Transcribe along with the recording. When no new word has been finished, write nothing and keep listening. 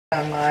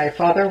My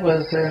father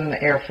was in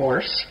the Air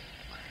Force,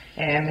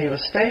 and he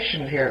was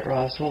stationed here at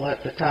Roswell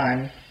at the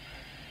time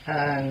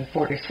in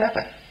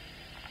 47.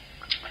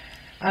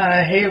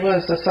 He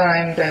was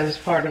assigned as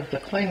part of the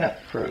cleanup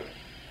crew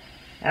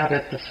out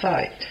at the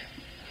site.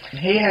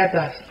 He had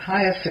the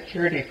highest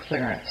security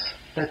clearance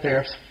that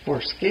there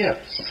were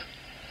skips,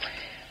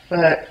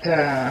 but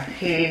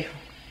he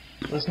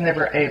was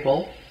never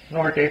able,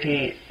 nor did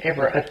he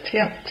ever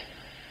attempt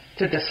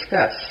to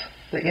discuss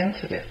the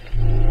incident.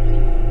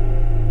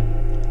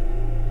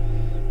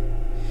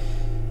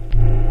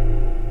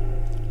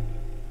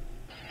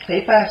 He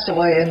passed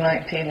away in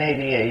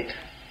 1988.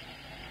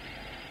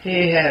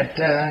 He had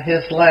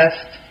his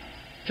last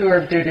tour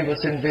of duty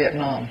was in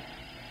Vietnam,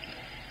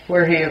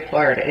 where he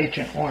acquired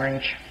Agent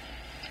Orange.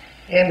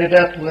 Ended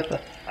up with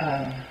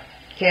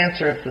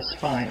cancer of the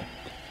spine.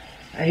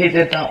 He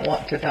did not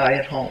want to die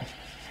at home.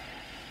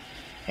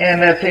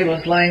 And as he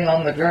was laying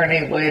on the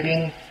gurney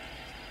waiting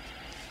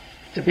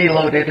to be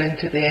loaded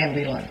into the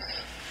ambulance,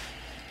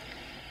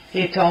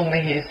 he told me,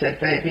 he said,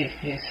 "Baby,"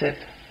 he said,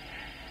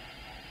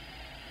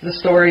 "the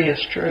story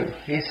is true."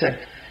 He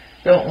said,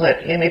 "Don't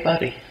let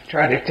anybody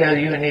try to tell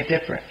you any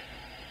different."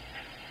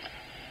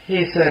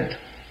 He said,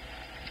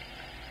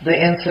 "The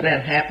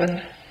incident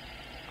happened.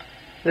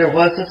 There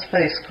was a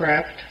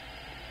spacecraft."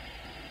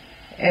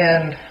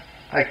 And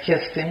I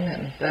kissed him,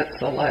 and that's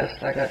the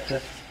last I got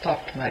to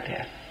talk to my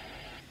dad.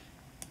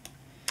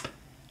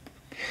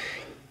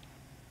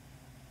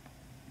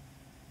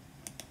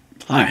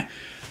 Hi,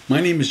 my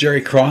name is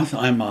Jerry Croth.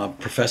 I'm a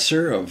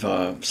professor of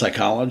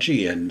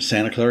psychology in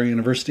Santa Clara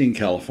University in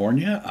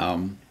California.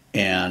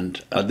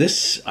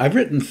 I've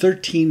written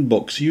 13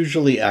 books,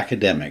 usually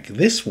academic.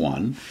 This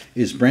one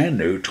is brand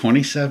new,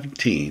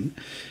 2017,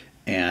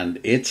 and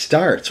it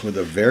starts with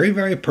a very,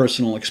 very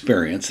personal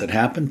experience that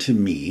happened to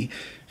me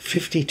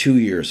 52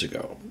 years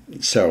ago.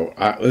 So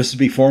this is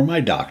before my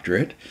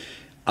doctorate.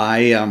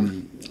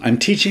 I'm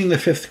teaching the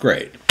 5th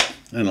grade,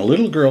 and a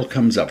little girl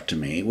comes up to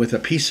me with a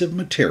piece of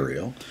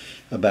material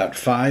about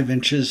 5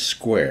 inches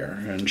square,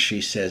 and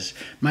she says,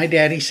 "My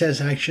daddy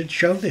says I should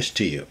show this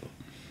to you."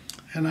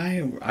 And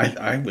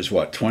I was,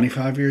 what,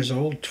 25 years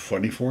old,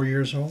 24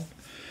 years old?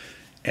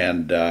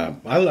 And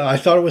I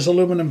thought it was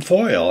aluminum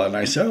foil, and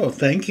I said, "Oh,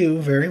 thank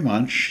you very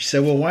much." She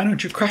said, "Well, why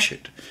don't you crush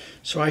it?"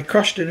 So I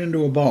crushed it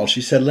into a ball.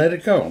 She said, "Let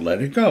it go, let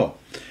it go."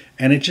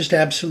 And it just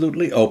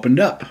absolutely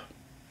opened up.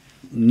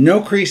 No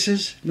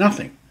creases,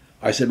 nothing.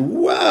 I said,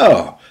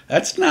 "Whoa,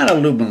 that's not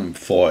aluminum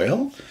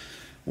foil.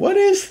 What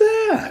is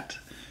that?"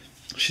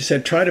 She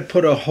said, "Try to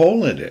put a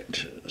hole in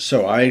it."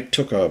 So I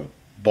took a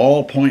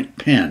ballpoint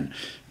pen,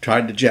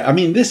 tried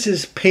to this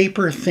is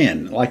paper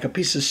thin, like a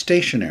piece of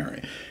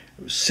stationery.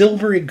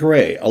 Silvery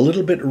gray, a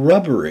little bit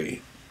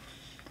rubbery.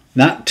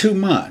 Not too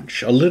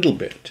much, a little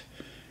bit.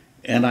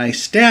 And I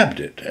stabbed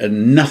it,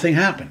 and nothing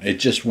happened. It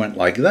just went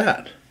like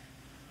that.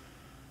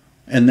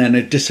 And then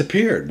it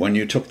disappeared when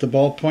you took the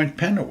ballpoint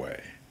pen away.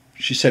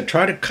 She said,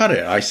 "Try to cut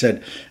it." I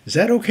said, "Is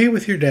that okay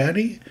with your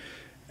daddy?"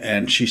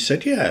 And she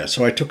said, "Yeah."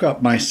 So I took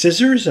up my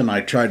scissors and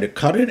I tried to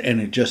cut it,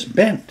 and it just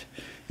bent.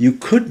 You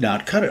could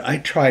not cut it. I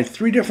tried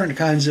 3 different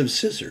kinds of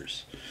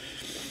scissors.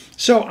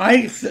 So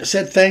I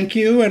said thank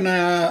you, and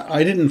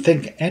I didn't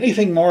think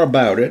anything more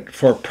about it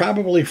for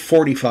probably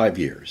 45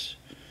 years.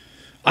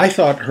 I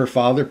thought her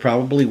father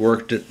probably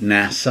worked at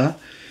NASA,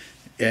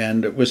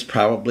 and it was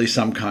probably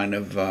some kind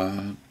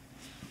of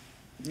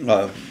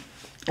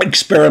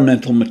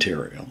experimental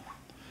material.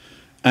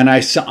 And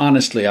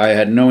honestly, I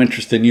had no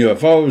interest in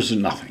UFOs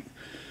and nothing.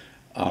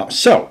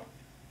 So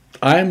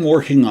I'm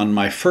working on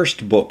my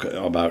first book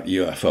about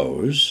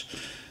UFOs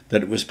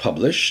that was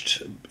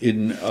published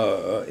in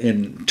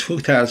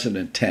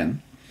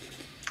 2010.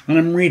 And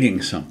I'm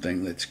reading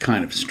something that's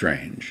kind of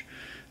strange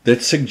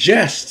that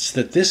suggests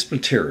that this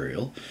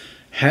material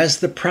has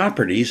the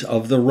properties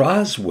of the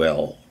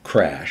Roswell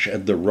crash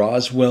and the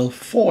Roswell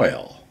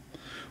foil,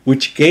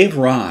 which gave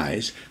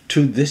rise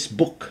to this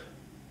book.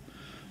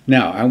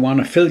 Now, I want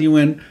to fill you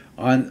in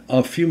on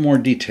a few more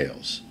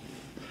details.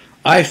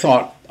 I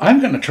thought,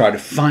 I'm going to try to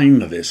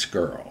find this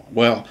girl.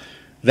 Well,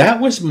 that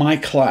was my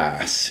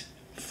class,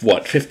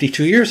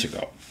 52 years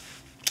ago.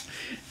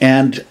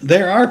 And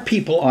there are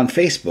people on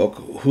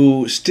Facebook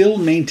who still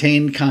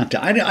maintain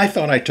contact. I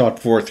thought I taught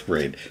 4th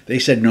grade. They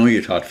said, "No,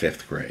 you taught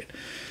 5th grade."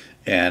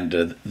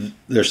 And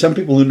there's some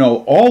people who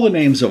know all the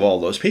names of all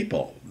those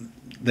people.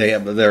 They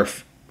have their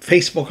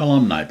Facebook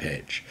alumni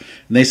page.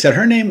 And they said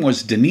her name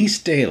was Denise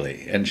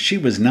Daly, and she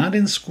was not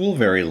in school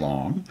very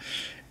long,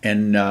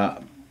 and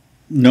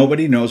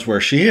nobody knows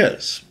where she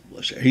is.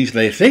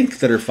 They think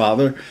that her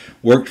father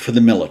worked for the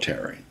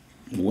military.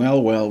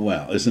 Well, well,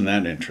 well, isn't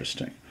that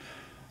interesting?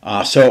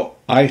 So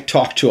I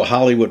talked to a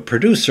Hollywood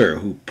producer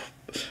who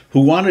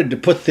wanted to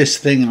put this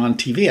thing on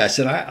TV. I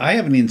said, I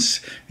haven't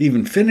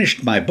even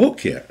finished my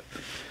book yet.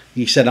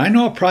 He said, "I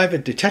know a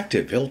private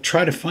detective. He'll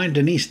try to find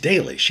Denise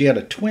Daly. She had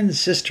a twin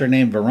sister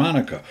named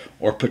Veronica,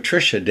 or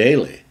Patricia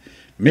Daly,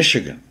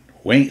 Michigan,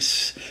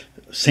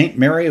 St.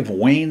 Mary of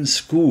Wayne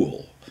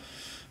School,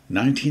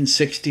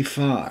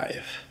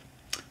 1965.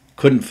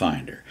 Couldn't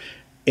find her.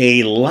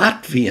 A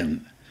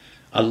Latvian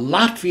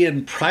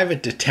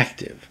private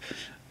detective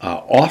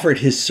offered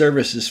his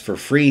services for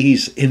free.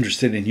 He's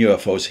interested in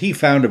UFOs. He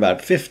found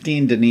about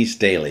 15 Denise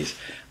Dailies.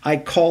 I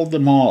called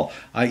them all.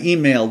 I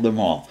emailed them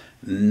all.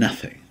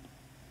 Nothing.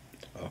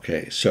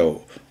 Okay,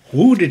 so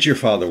who did your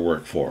father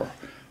work for?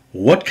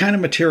 What kind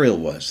of material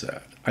was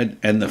that?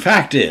 And the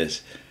fact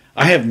is,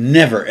 I have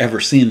never, ever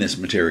seen this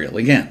material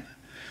again.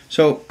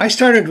 So I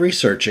started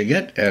researching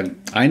it,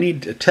 and I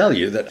need to tell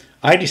you that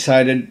I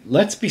decided,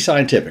 let's be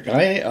scientific.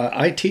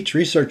 I teach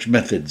research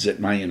methods at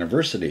my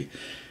university,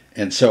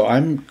 and so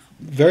I'm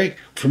very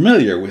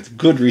familiar with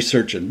good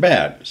research and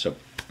bad. So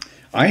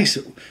I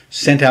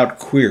sent out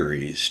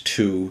queries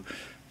to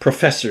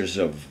professors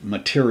of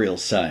material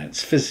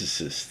science,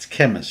 physicists,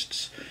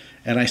 chemists,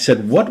 and I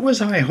said, what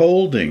was I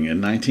holding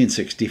in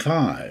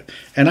 1965?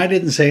 And I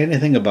didn't say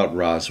anything about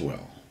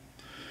Roswell.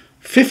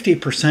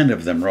 50%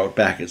 of them wrote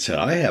back and said,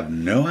 I have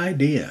no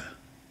idea.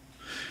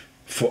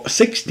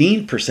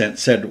 16%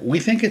 said, we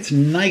think it's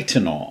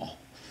nitinol,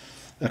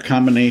 a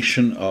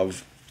combination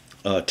of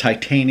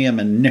titanium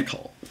and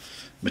nickel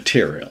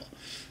material.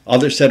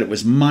 Others said it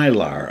was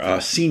mylar.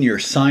 A senior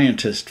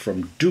scientist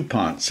from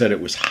DuPont said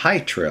it was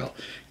hytrel,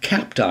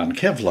 Kapton,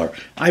 Kevlar.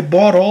 I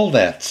bought all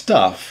that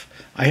stuff.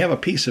 I have a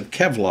piece of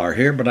Kevlar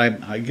here, but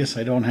I guess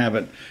I don't have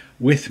it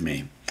with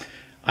me.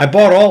 I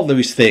bought all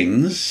these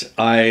things.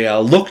 I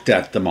looked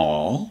at them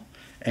all,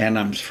 and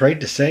I'm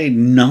afraid to say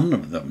none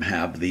of them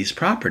have these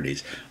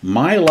properties.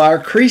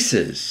 Mylar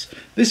creases.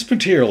 This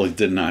material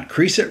did not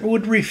crease. It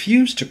would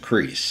refuse to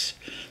crease.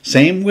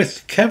 Same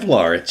with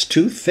Kevlar. It's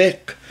too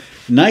thick.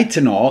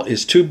 Nitinol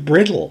is too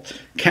brittle.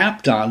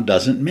 Kapton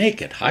doesn't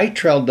make it.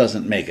 Hytrel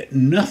doesn't make it.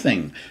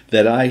 Nothing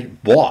that I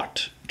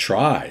bought,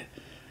 tried,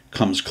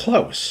 comes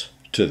close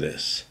to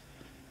this.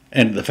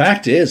 And the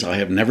fact is, I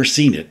have never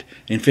seen it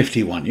in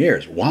 51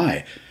 years.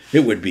 Why?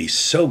 It would be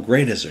so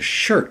great as a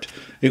shirt.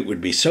 It would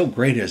be so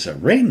great as a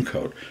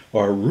raincoat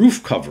or a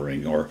roof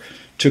covering or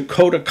to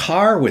coat a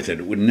car with it.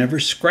 It would never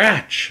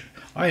scratch.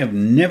 I have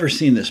never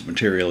seen this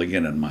material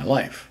again in my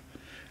life.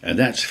 And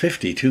that's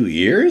 52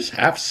 years,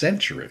 half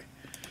century.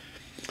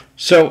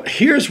 So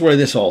here's where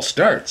this all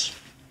starts.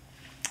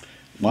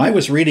 Well, I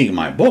was reading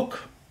my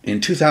book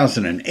in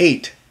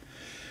 2008,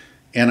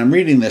 and I'm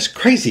reading this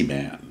crazy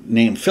man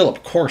named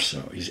Philip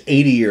Corso. He's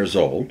 80 years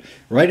old,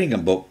 writing a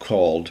book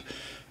called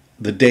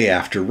The Day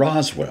After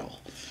Roswell.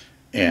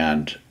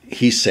 And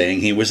he's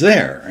saying he was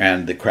there,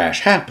 and the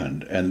crash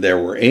happened, and there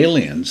were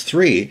aliens,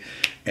 3,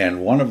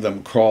 and one of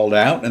them crawled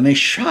out, and they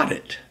shot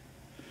it.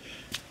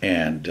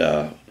 And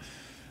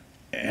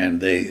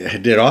they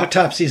did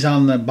autopsies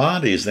on the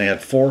bodies. They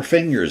had 4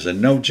 fingers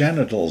and no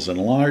genitals and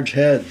large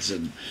heads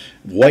and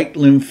white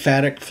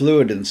lymphatic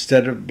fluid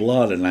instead of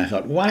blood. And I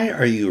thought, why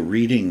are you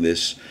reading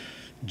this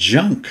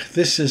junk?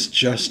 This is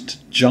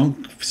just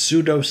junk,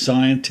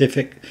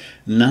 pseudoscientific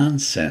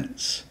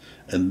nonsense.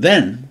 And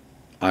then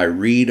I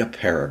read a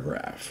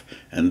paragraph.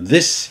 And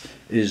this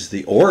is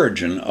the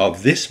origin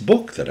of this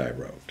book that I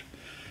wrote.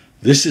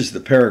 This is the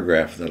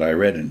paragraph that I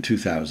read in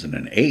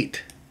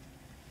 2008.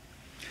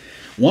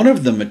 One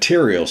of the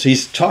materials,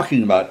 he's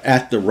talking about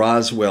at the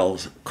Roswell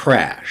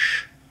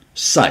crash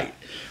site,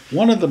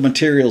 one of the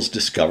materials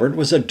discovered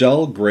was a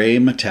dull gray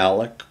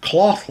metallic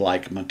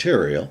cloth-like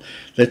material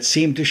that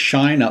seemed to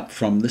shine up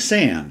from the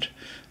sand.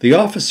 The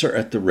officer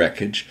at the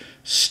wreckage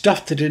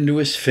stuffed it into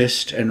his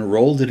fist and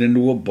rolled it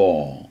into a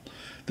ball.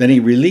 Then he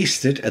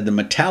released it, and the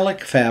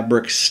metallic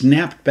fabric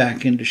snapped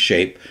back into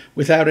shape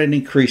without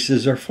any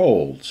creases or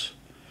folds.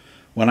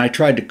 When I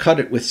tried to cut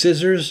it with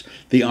scissors,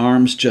 the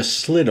arms just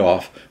slid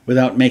off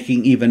without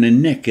making even a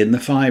nick in the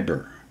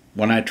fiber.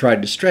 When I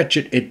tried to stretch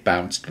it, it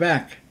bounced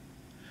back.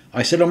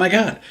 I said, oh my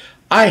God,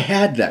 I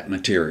had that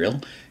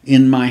material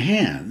in my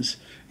hands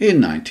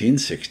in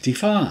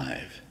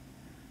 1965,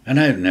 and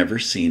I have never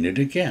seen it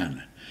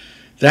again.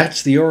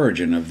 That's the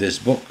origin of this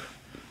book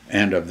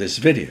and of this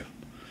video.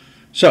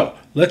 So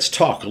let's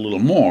talk a little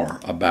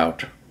more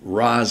about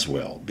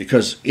Roswell,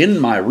 because in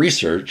my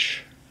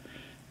research,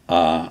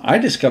 I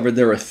discovered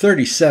there are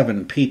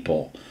 37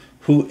 people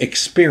who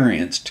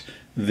experienced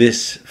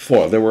this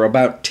foil. There were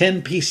about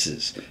 10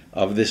 pieces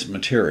of this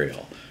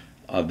material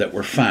that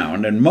were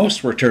found, and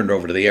most were turned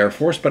over to the Air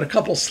Force, but a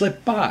couple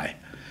slipped by.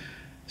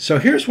 So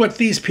here's what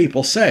these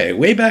people say.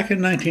 Way back in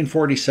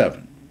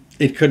 1947,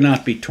 it could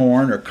not be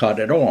torn or cut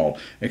at all.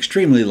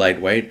 Extremely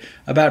lightweight,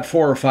 about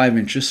 4 or 5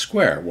 inches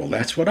square. Well,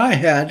 that's what I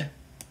had.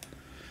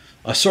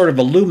 A sort of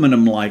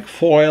aluminum-like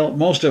foil.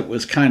 Most of it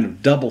was kind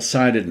of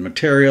double-sided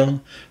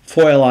material,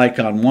 foil-like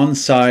on one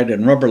side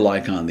and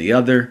rubber-like on the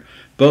other.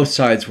 Both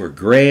sides were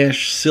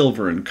grayish,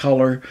 silver in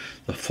color,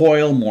 the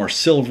foil more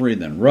silvery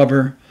than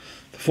rubber.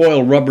 The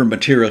foil rubber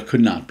material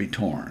could not be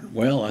torn.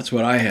 Well, that's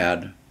what I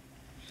had.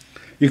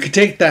 You could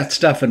take that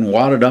stuff and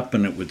wad it up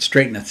and it would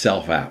straighten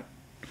itself out.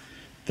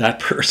 That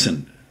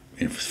person,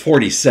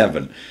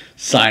 47,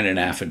 signed an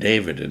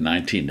affidavit in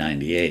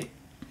 1998.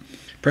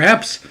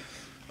 Perhaps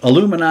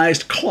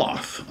aluminized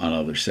cloth,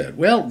 another said.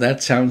 Well,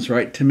 that sounds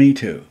right to me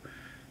too.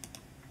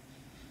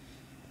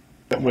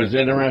 It was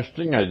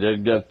interesting. I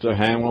did get to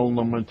handle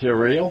the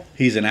material.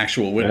 He's an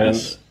actual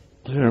witness.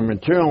 And the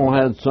material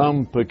had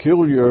some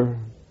peculiar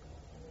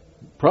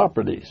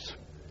properties.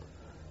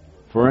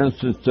 For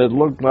instance, it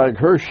looked like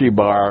Hershey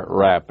bar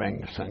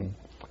wrappings,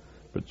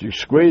 but you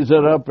squeeze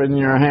it up in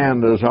your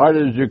hand as hard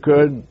as you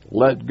could,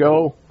 let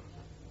go,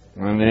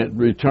 and it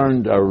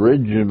returned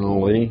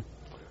originally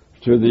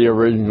to the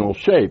original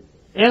shape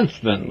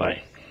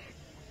instantly.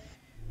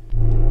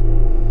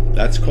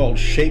 That's called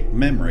shape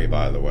memory,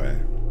 by the way.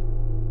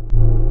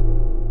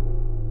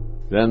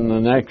 Then the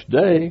next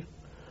day,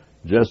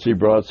 Jesse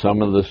brought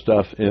some of the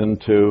stuff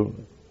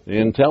into the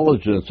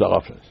intelligence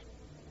office.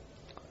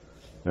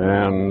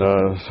 And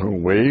so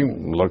we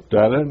looked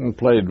at it and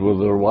played with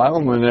it a while,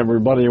 and then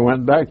everybody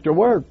went back to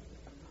work.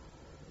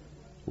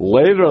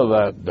 Later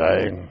that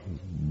day,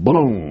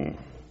 boom,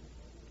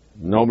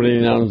 nobody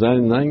knows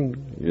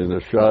anything, you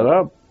just shut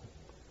up,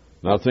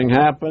 nothing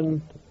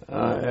happened,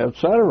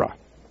 etc.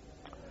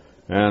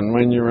 And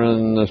when you're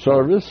in the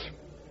service,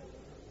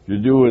 you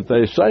do what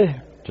they say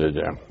to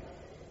do.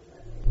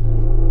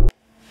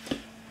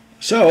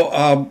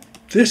 So,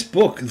 this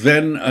book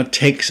then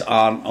takes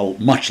on a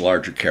much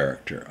larger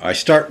character. I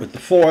start with the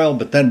foil,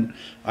 but then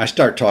I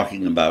start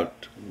talking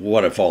about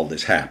what if all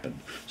this happened.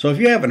 So if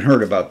you haven't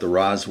heard about the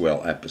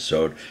Roswell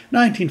episode,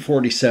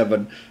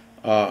 1947,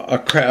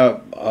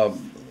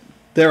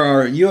 there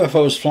are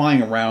UFOs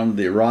flying around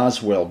the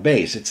Roswell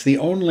base. It's the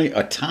only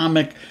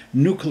atomic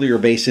nuclear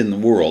base in the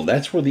world.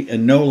 That's where the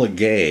Enola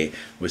Gay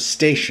was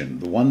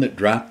stationed, the one that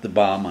dropped the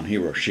bomb on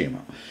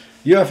Hiroshima.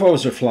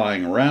 UFOs are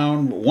flying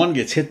around. One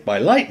gets hit by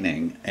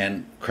lightning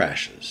and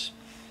crashes.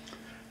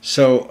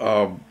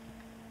 So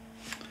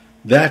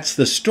that's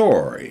the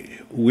story,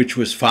 which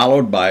was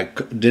followed by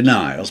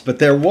denials. But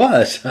there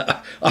was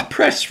a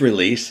press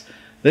release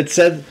that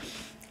said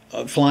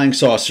a flying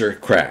saucer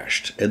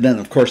crashed. And then,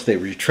 of course, they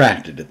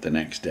retracted it the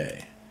next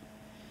day.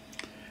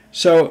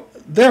 So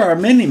there are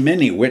many,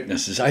 many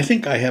witnesses. I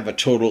think I have a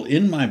total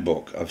in my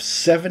book of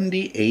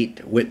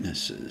 78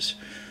 witnesses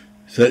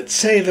that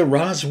say the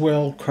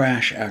Roswell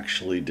crash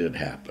actually did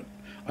happen.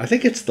 I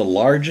think it's the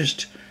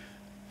largest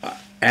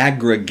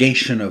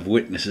aggregation of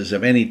witnesses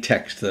of any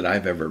text that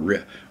I've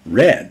ever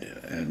read,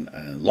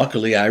 and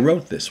luckily I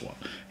wrote this one.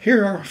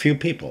 Here are a few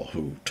people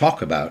who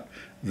talk about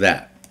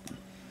that.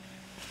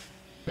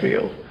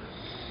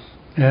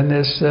 And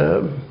this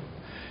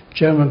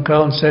gentleman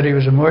called and said he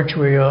was a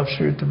mortuary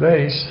officer at the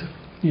base.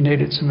 He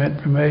needed some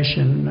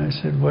information. And I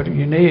said, "What do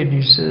you need?" And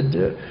he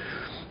said,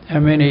 "How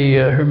many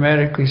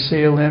hermetically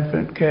sealed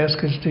infant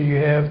caskets do you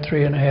have,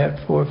 3.5,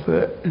 4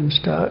 foot in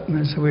stock?" And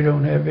I said, "We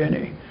don't have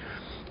any."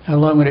 "How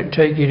long would it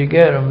take you to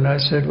get them?" And I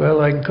said,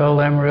 "Well, I can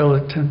call Amarillo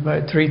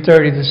by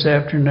 3:30 this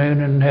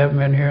afternoon and have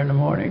them in here in the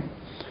morning."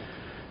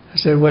 I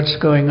said, "What's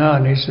going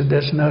on?" He said,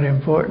 "That's not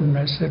important."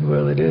 I said,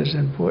 "Well, it is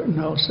important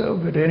also,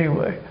 but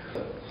anyway."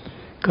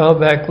 Called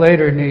back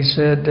later and he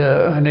said,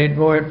 "I need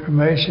more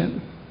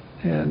information.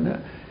 And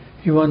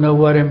you want to know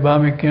what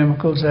embalming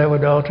chemicals that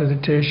would alter the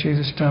tissue,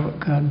 the stomach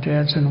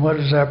contents, and what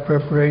is our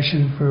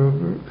preparation for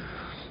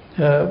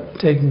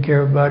taking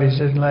care of bodies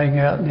that are laying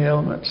out in the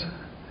elements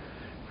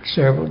for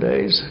several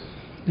days."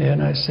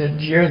 And I said,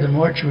 "You're the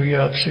mortuary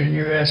officer and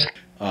you're asking."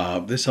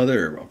 This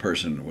other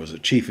person was a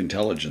chief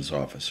intelligence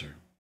officer.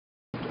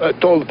 I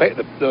told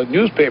the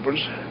newspapers,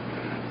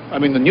 the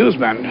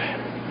newsmen,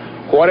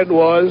 what it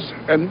was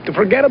and to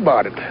forget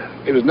about it.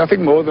 It was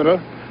nothing more than a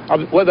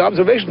weather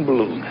observation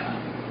balloon.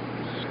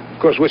 Of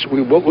course, which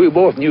we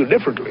both knew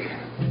differently.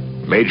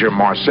 Major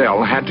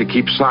Marcel had to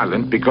keep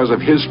silent because of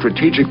his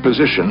strategic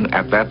position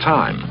at that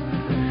time.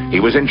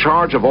 He was in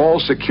charge of all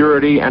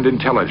security and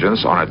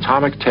intelligence on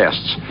atomic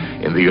tests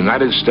in the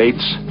United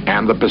States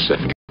and the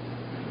Pacific.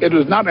 It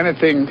was not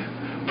anything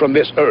from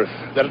this earth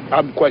that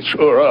I'm quite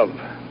sure of.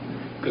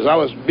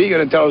 Because being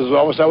an intelligence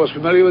officer, I was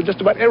familiar with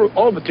just about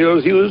all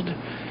materials used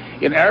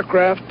in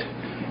aircraft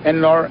and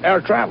in our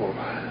air travel.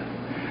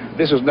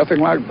 This is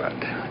nothing like that.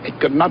 It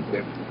could not be.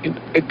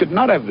 It could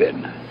not have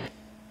been.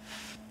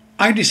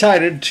 I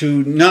decided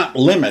to not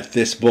limit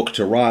this book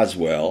to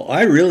Roswell.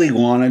 I really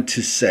wanted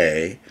to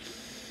say,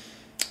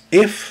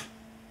 if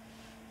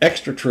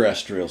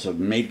extraterrestrials have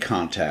made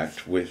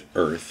contact with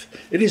Earth,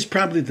 it is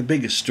probably the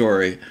biggest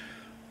story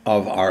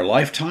of our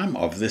lifetime,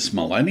 of this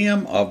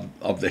millennium,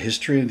 of the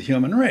history of the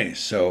human race.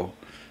 So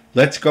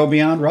let's go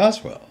beyond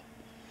Roswell.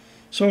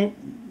 So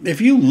if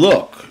you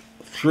look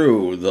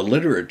through the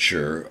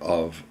literature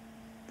of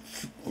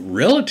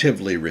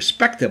relatively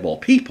respectable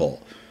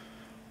people,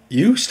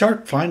 you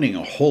start finding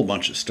a whole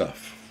bunch of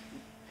stuff.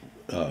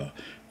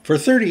 For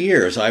 30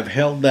 years, I've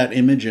held that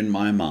image in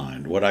my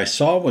mind. What I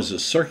saw was a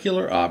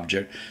circular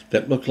object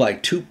that looked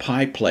like two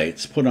pie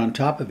plates put on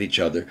top of each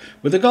other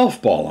with a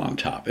golf ball on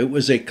top. It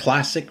was a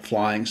classic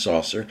flying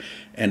saucer,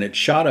 and it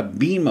shot a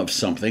beam of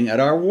something at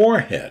our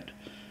warhead.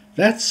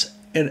 That's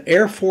an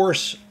Air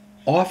Force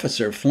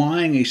officer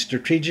flying a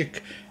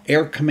strategic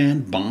air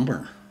command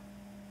bomber.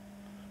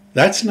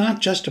 That's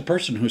not just a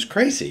person who's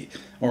crazy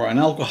or an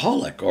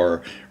alcoholic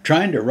or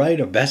trying to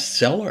write a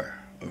bestseller,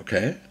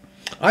 okay?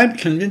 I'm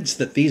convinced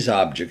that these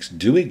objects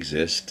do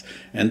exist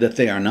and that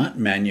they are not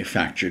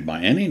manufactured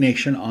by any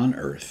nation on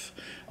Earth.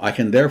 I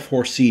can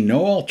therefore see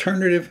no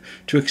alternative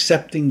to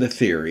accepting the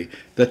theory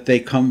that they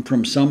come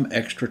from some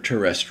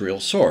extraterrestrial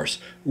source.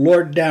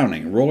 Lord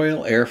Downing,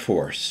 Royal Air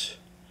Force.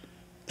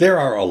 There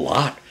are a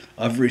lot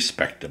of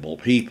respectable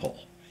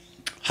people.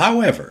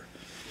 However,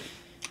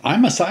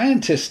 I'm a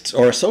scientist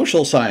or a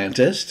social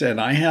scientist, and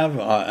I have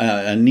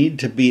a need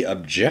to be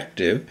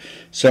objective,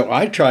 so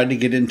I tried to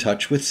get in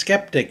touch with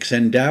skeptics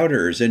and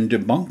doubters and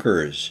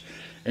debunkers,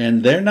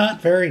 and they're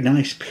not very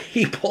nice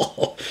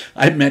people.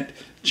 I met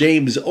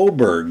James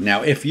Oberg.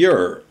 Now, if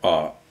you're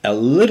a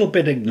little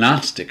bit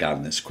agnostic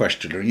on this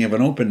question, or you have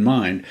an open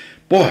mind,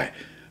 boy,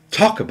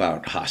 talk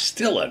about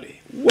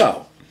hostility.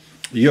 Well,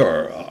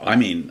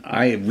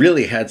 I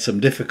really had some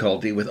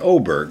difficulty with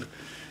Oberg.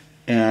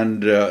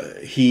 And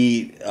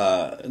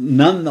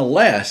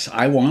nonetheless,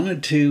 I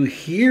wanted to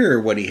hear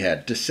what he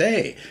had to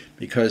say,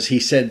 because he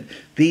said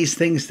these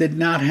things did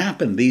not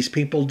happen. These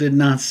people did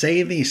not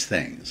say these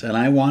things. And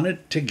I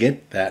wanted to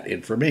get that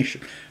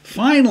information.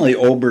 Finally,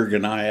 Oberg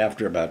and I,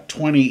 after about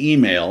 20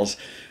 emails,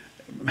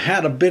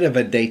 had a bit of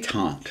a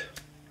détente.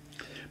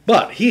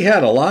 But he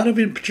had a lot of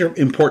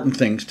important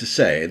things to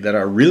say that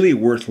are really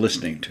worth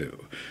listening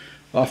to.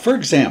 For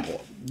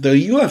example,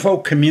 the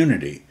UFO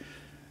community,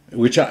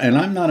 and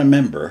I'm not a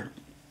member,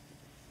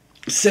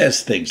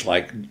 says things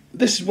like,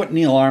 this is what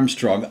Neil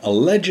Armstrong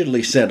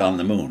allegedly said on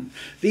the moon.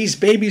 These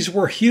babies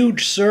were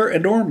huge, sir,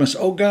 enormous.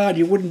 Oh, God,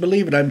 you wouldn't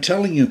believe it. I'm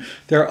telling you,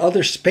 there are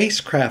other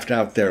spacecraft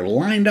out there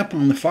lined up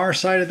on the far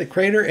side of the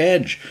crater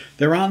edge.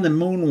 They're on the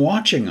moon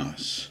watching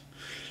us.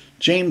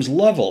 James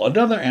Lovell,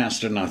 another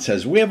astronaut,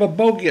 says, we have a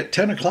bogey at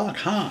 10 o'clock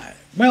high.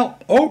 Well,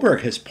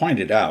 Oberg has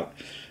pointed out,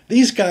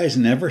 these guys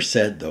never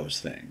said those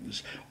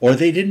things, or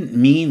they didn't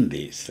mean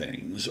these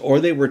things, or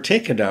they were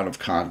taken out of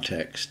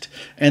context,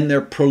 and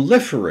they're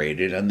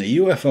proliferated in the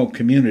UFO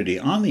community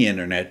on the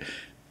internet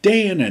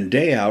day in and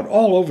day out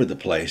all over the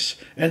place,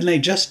 and they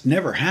just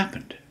never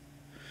happened.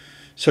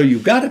 So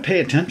you've got to pay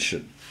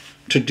attention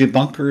to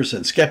debunkers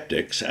and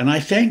skeptics, and I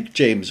thank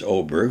James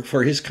Oberg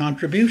for his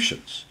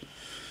contributions.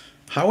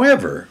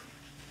 However,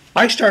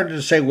 I started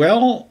to say,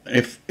 well,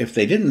 if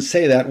they didn't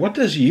say that, what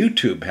does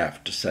YouTube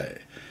have to say?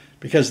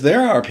 Because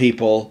there are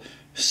people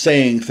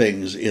saying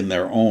things in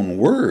their own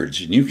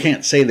words, and you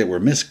can't say they were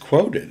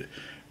misquoted.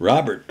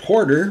 Robert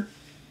Porter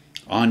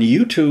on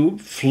YouTube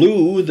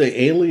flew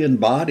the alien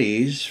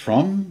bodies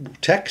from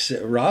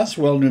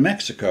Roswell, New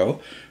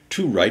Mexico,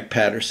 to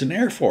Wright-Patterson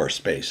Air Force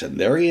Base, and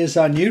there he is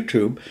on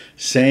YouTube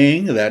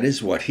saying that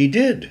is what he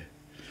did.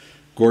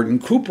 Gordon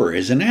Cooper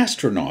is an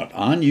astronaut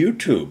on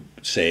YouTube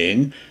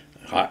saying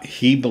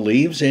he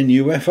believes in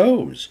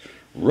UFOs.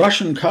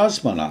 Russian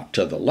cosmonaut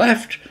to the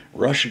left,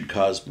 Russian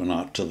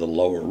cosmonaut to the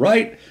lower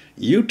right,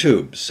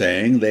 YouTube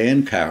saying they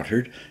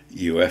encountered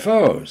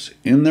UFOs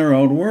in their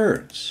own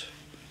words.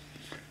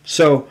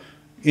 So,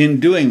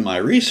 in doing my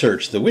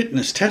research, the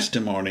witness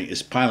testimony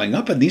is piling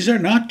up, and these are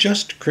not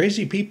just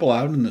crazy people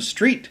out in the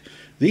street.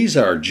 These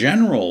are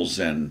generals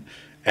and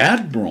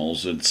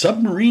admirals and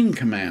submarine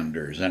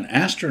commanders and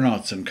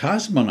astronauts and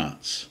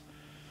cosmonauts.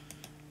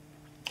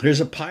 Here's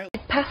a pilot.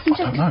 Passengers?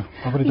 I don't know.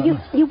 I really don't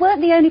know. You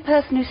weren't the only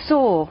person who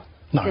saw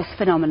No, this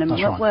phenomenon,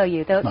 that's right. were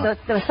you? There No.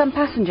 were some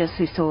passengers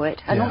who saw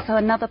it, and Yeah. also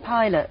another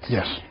pilot.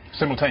 Yes.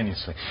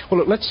 Simultaneously.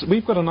 Well, look,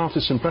 we've got an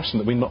artist's impression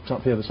that we knocked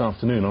up here this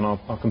afternoon on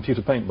our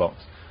computer paint box.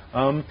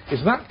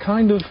 Is that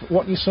kind of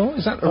what you saw?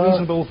 Is that a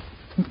reasonable...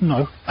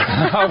 No.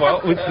 Oh,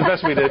 well, the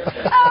best we did.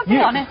 Oh, be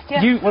honest,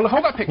 yeah. Well,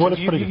 hold that picture. Well,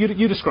 it's pretty good.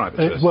 You describe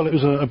it first. Well, it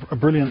was a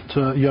brilliant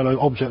yellow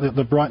object.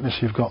 The brightness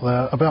you've got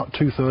there, about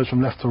 2/3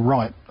 from left to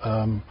right,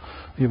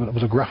 it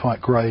was a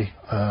graphite grey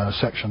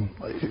section.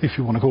 If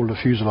you want to call it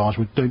a fuselage,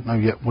 we don't know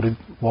yet what it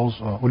was.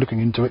 We're looking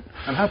into it.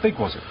 And how big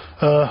was it?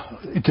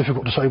 It's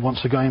difficult to say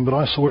once again, but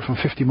I saw it from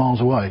 50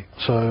 miles away.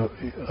 So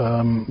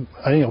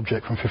any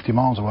object from 50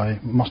 miles away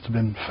must have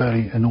been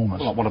fairly enormous.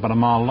 Well, what, about a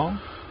mile long?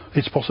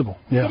 It's possible,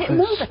 yeah. Did it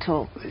move at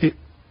all? It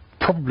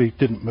probably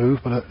didn't move,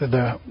 but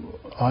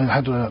I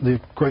had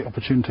the great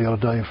opportunity the other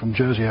day from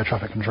Jersey Air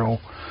Traffic Control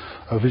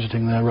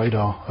visiting their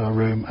radar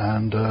room,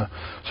 and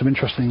some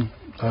interesting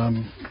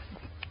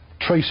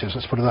traces,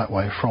 let's put it that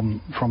way,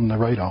 from the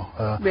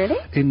radar Really?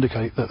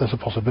 indicate that there's a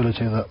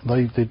possibility that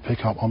they did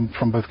pick up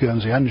from both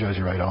Guernsey and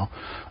Jersey radar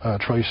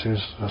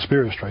traces,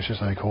 spurious traces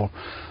they call,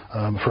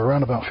 for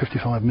around about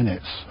 55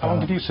 minutes. How long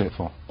did you see it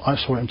for? I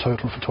saw it in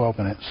total for 12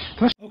 minutes.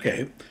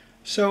 Okay,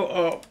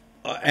 so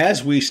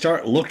as we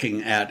start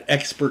looking at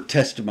expert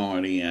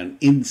testimony and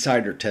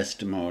insider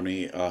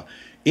testimony,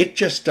 it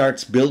just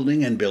starts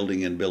building and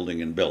building and building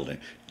and building.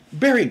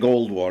 Barry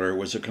Goldwater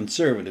was a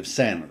conservative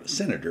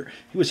senator.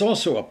 He was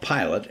also a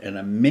pilot and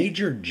a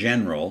major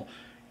general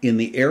in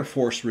the Air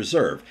Force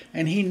Reserve,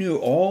 and he knew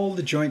all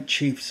the Joint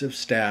Chiefs of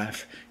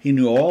Staff. He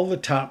knew all the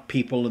top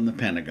people in the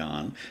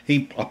Pentagon.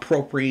 He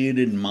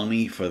appropriated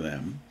money for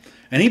them.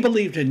 And he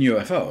believed in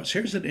UFOs.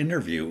 Here's an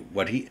interview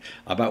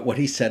about what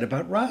he said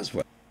about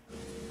Roswell.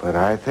 But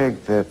I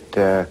think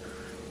that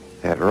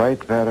at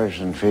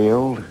Wright-Patterson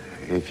Field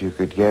if you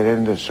could get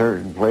into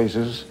certain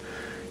places,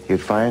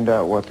 you'd find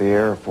out what the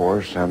Air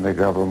Force and the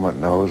government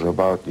knows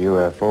about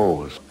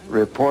UFOs.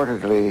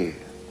 Reportedly,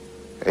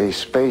 a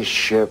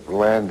spaceship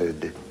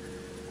landed.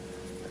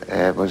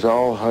 It was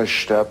all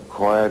hushed up,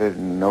 quieted,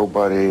 and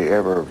nobody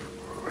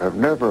have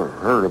never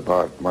heard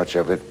about much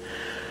of it.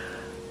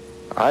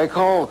 I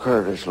called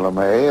Curtis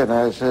LeMay and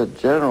I said,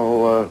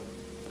 General,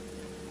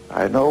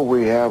 I know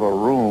we have a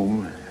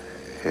room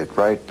at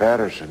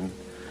Wright-Patterson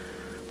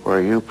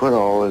where you put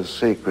all this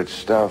secret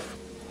stuff.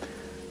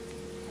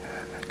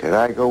 Could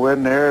I go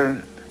in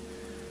there?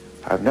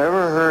 I've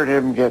never heard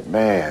him get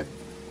mad,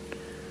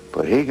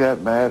 but he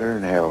got madder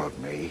than hell at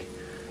me,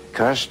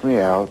 cussed me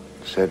out,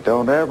 said,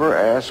 don't ever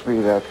ask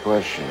me that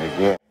question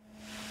again.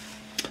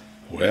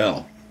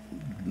 Well,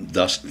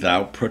 dost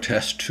thou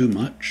protest too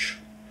much?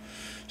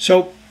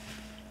 So,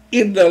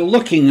 in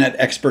looking at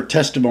expert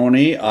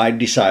testimony, I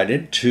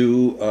decided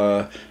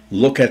to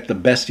look at the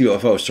best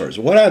UFO stories.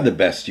 What are the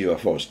best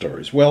UFO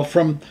stories? Well,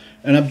 from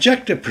an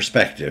objective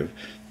perspective,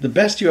 the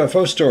best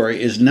UFO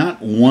story is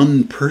not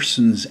one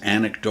person's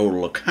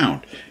anecdotal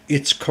account.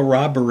 It's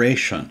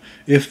corroboration.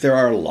 If there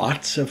are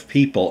lots of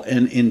people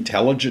and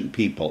intelligent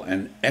people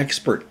and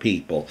expert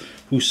people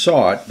who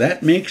saw it,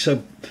 that makes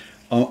a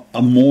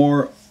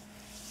more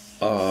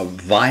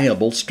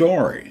viable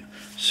story.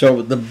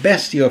 So the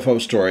best UFO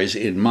stories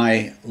in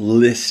my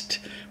list: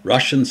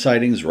 Russian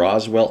sightings,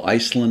 Roswell,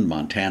 Iceland,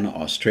 Montana,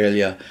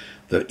 Australia,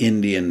 the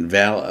Indian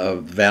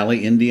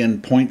Valley Indian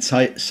Point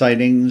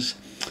sightings,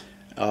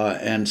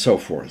 and so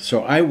forth.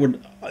 So I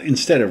would,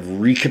 instead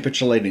of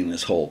recapitulating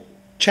this whole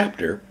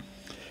chapter,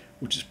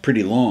 which is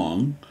pretty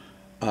long,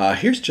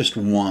 here's just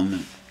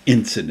one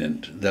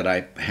incident that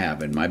I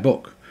have in my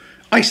book.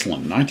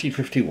 Iceland,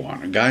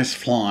 1951. A guy's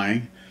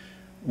flying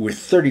with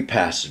 30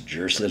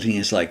 passengers, and he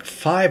has like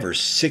 5 or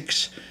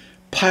 6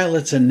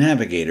 pilots and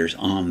navigators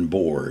on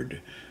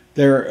board.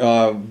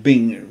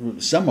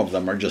 Some of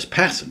them are just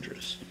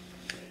passengers.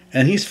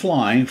 And he's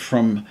flying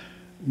from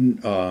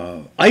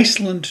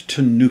Iceland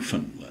to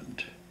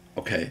Newfoundland,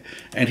 okay?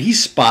 And he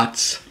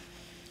spots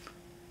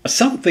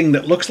something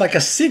that looks like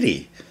a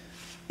city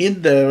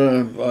in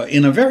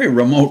a very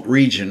remote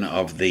region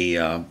of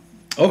the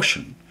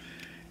ocean.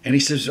 And he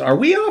says, are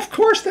we off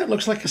course? That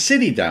looks like a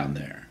city down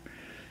there.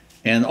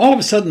 And all of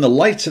a sudden, the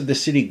lights of the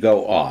city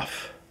go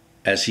off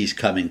as he's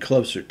coming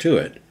closer to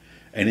it.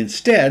 And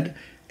instead,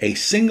 a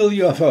single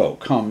UFO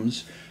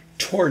comes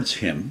towards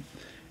him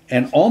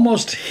and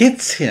almost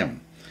hits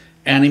him.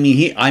 And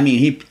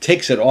he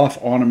takes it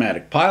off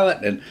automatic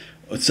pilot, and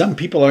some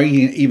people are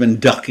even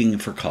ducking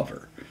for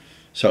cover.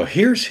 So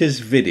here's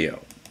his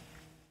video.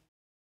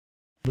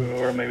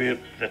 Or maybe at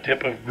the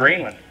tip of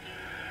Greenland.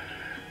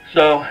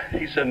 So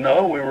he said,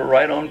 no, we were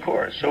right on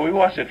course. So we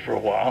watched it for a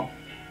while,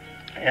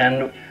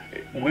 and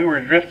we were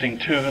drifting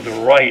to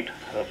the right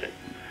of it,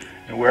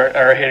 and where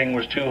our heading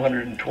was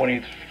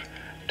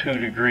 222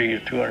 degrees,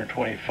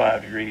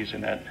 225 degrees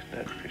in that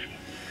direction.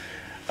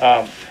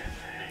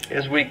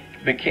 As we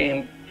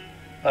became,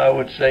 I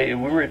would say,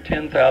 we were at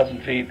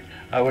 10,000 feet,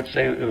 I would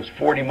say it was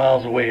 40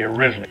 miles away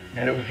originally,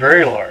 and it was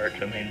very large.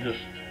 I mean,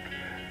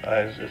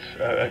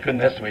 I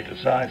couldn't estimate the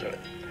size of it.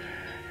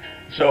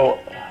 So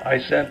I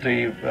sent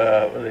the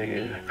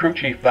crew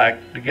chief back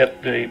to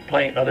get the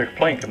other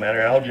plane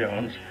commander, Al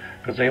Jones,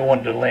 because they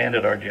wanted to land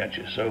at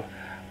Argentia. So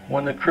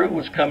when the crew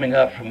was coming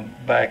up from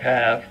back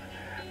half,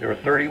 there were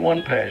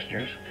 31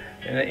 passengers,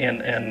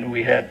 and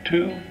we had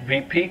 2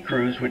 VP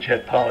crews which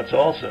had pilots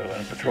also,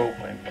 and patrol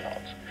plane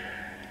pilots.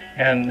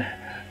 And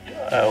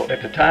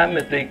at the time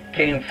that they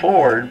came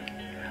forward,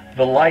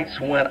 the lights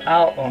went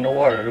out on the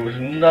water. There was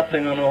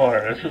nothing on the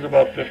water. This was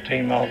about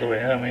 15 miles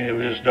away. I mean, it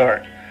was just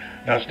dark.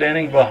 Now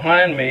standing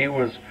behind me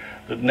was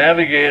the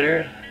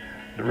navigator,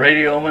 the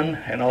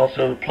radioman, and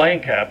also the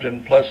plane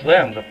captain, plus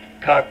them. The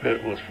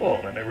cockpit was full,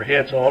 and there were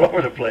heads all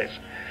over the place.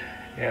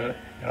 And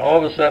all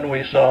of a sudden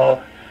we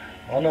saw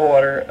on the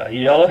water a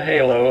yellow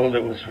halo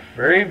that was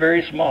very,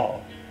 very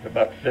small,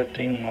 about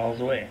 15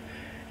 miles away.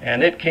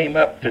 And it came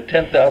up to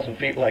 10,000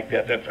 feet like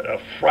that,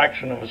 a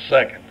fraction of a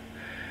second.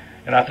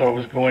 And I thought it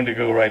was going to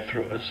go right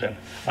through us. And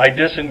I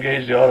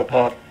disengaged the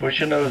autopilot, pushed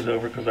the nose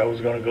over, because I was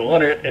going to go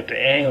under it at the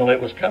angle it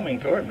was coming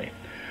toward me.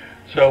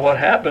 So what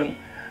happened,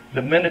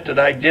 the minute that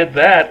I did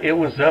that, it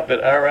was up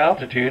at our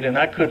altitude, and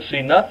I could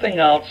see nothing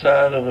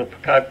outside of the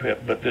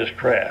cockpit but this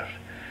craft.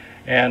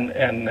 And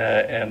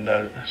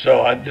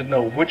so I didn't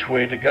know which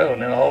way to go.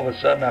 And then all of a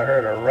sudden I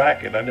heard a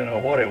racket. I didn't know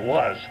what it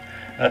was.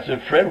 And I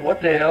said, Fred,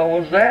 what the hell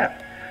was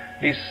that?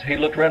 He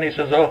looked around, he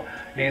says, oh,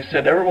 he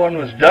said everyone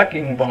was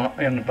ducking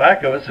in the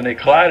back of us, and they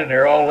collided, and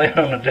they're all laying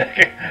on the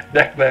deck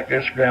back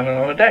there, scrambling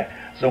on the deck.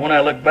 So when I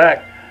looked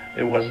back,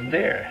 it wasn't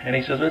there. And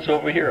he says, it's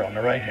over here on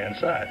the right-hand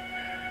side.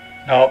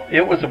 Now,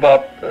 it was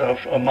about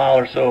a mile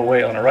or so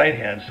away on the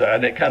right-hand side,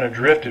 and it kind of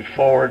drifted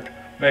forward,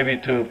 maybe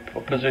to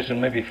a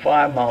position maybe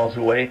 5 miles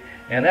away,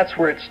 and that's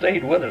where it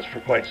stayed with us for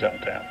quite some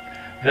time.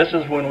 This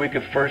is when we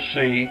could first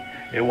see,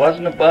 it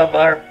wasn't above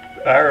our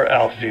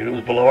altitude, it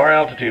was below our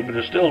altitude, but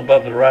it's still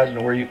above the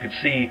horizon where you could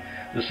see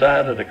the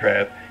side of the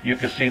craft, you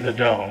could see the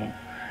dome,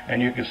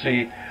 and you could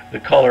see the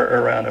color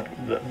around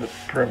the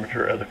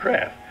perimeter of the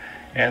craft.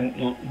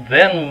 And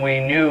then we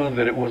knew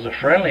that it was a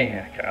friendly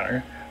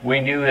encounter. We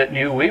knew it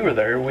knew we were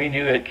there. We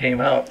knew it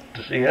came out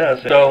to see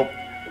us. So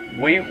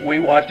we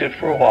watched it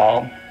for a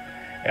while,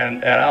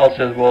 and Al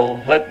says,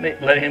 well, let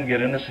him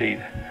get in the seat.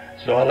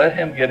 So I let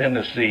him get in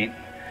the seat,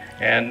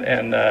 and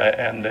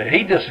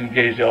he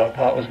disengaged the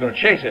autopilot, was going to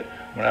chase it.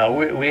 Now,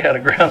 we had a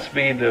ground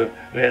speed,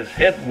 we had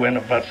headwind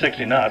of about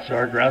 60 knots, so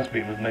our ground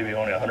speed was maybe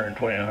only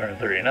 120,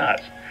 130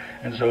 knots.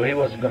 And so he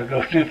wasn't going to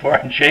go too far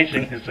in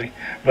chasing this thing,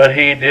 but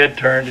he did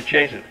turn to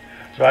chase it.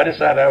 So I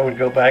decided I would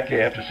go back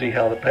aft to see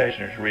how the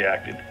passengers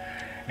reacted,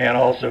 and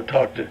also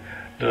talk to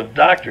the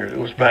doctor that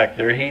was back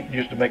there. He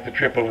used to make the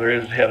trip over there.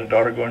 He had a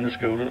daughter going to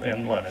school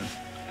in London.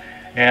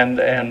 And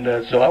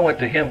so I went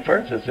to him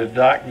first. I said,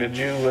 Doc, did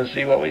you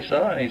see what we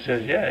saw? And he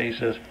says, yeah. He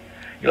says,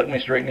 he looked me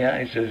straight in the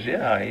eye. He says,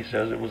 yeah. He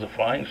says, it was a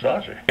flying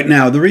saucer.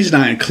 Now, the reason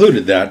I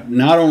included that,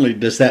 not only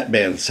does that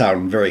man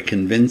sound very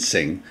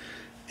convincing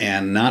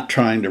and not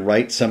trying to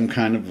write some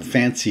kind of a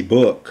fancy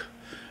book,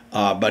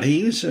 but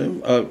he's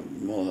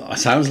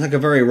sounds like a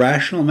very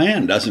rational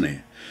man, doesn't he?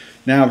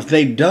 Now, if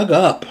they dug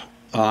up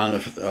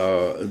on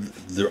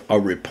a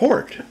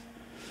report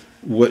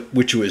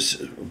which was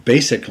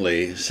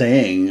basically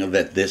saying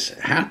that this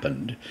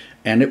happened,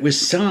 and it was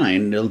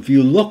signed. If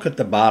you look at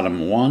the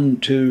bottom,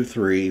 1, 2,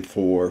 3,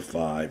 4,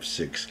 5,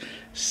 6,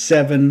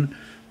 7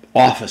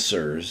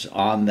 officers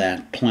on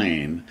that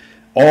plane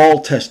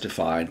all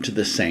testified to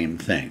the same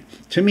thing.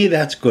 To me,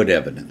 that's good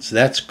evidence.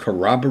 That's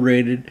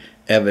corroborated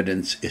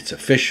evidence. It's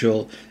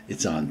official.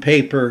 It's on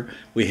paper.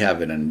 We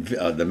have it in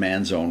the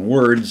man's own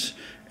words.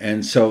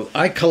 And so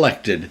I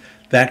collected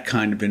that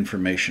kind of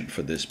information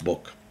for this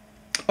book.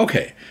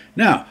 Okay,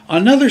 now,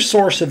 another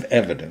source of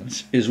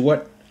evidence is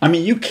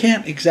you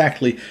can't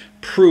exactly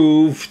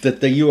prove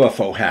that the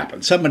UFO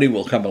happened. Somebody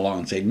will come along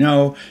and say,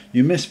 no,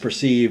 you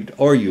misperceived,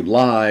 or you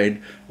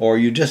lied, or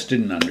you just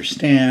didn't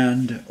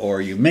understand, or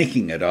you're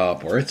making it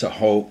up, or it's a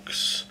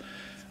hoax.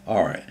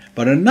 All right,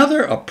 but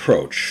another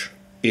approach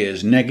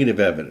is negative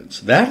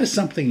evidence. That is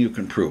something you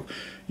can prove.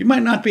 You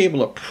might not be able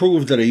to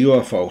prove that a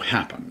UFO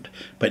happened,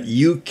 but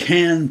you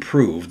can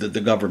prove that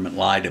the government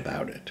lied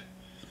about it.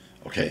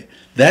 Okay,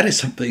 that is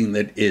something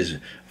that is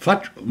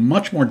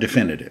much more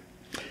definitive.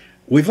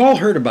 We've all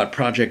heard about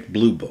Project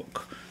Blue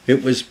Book.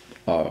 It was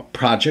a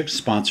project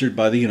sponsored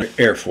by the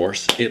Air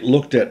Force. It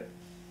looked at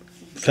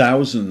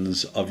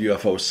thousands of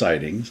UFO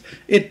sightings.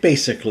 It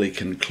basically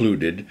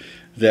concluded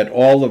that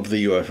all of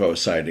the UFO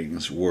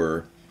sightings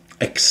were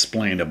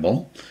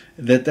explainable,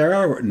 that there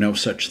are no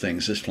such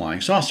things as flying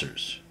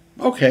saucers.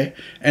 Okay,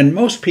 and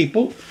most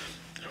people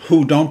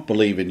who don't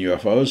believe in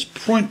UFOs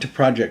point to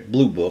Project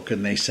Blue Book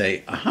and they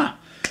say, aha,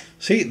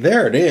 see,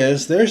 there it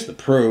is, there's the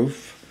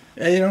proof.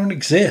 They don't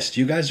exist.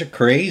 You guys are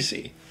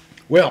crazy.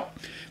 Well,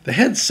 the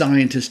head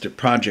scientist at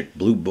Project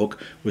Blue Book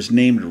was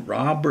named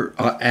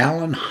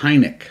Alan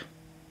Hynek.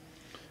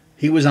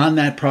 He was on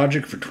that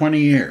project for 20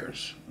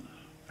 years.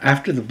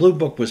 After the Blue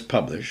Book was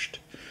published,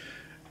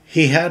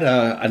 he had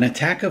an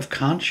attack of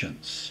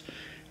conscience,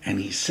 and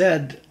he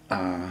said,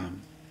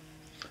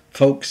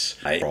 folks,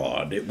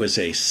 it was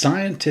a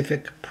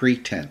scientific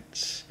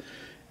pretense.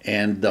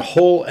 And the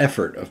whole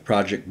effort of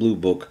Project Blue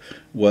Book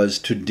was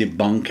to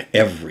debunk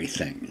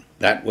everything.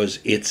 That was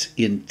its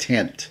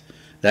intent.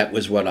 That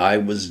was what I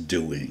was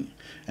doing.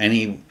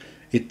 And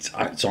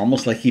it's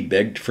almost like he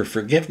begged for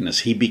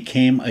forgiveness. He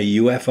became a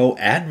UFO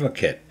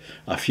advocate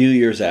a few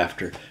years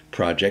after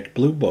Project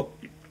Blue Book.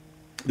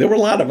 There were a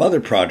lot of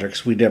other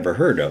projects we'd never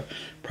heard of.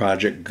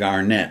 Project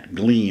Garnet,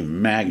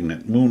 Gleam,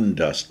 Magnet,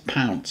 Moondust,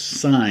 Pounce,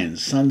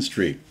 Signs,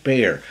 Sunstreak,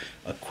 Bear,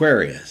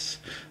 Aquarius.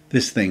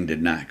 This thing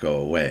did not go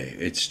away.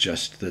 It's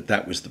just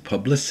that was the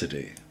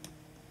publicity.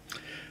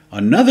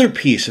 Another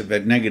piece of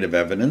negative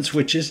evidence,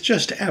 which is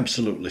just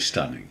absolutely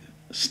stunning.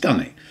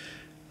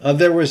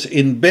 There was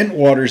in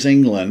Bentwaters,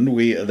 England,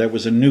 there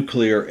was a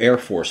nuclear Air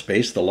Force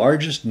base, the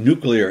largest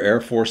nuclear Air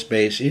Force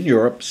base in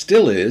Europe,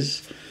 still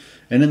is.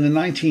 And in the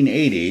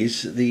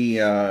 1980s,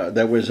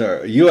 there was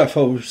a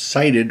UFO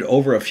sighted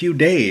over a few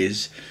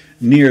days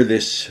near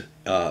this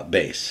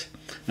base.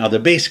 Now, the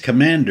base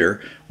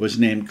commander was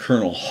named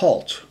Colonel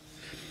Halt.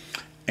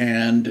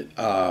 And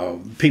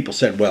people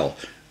said, well,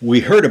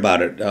 we heard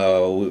about it.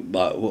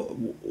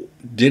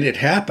 Did it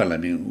happen? I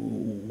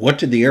mean, what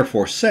did the Air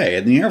Force say?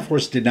 And the Air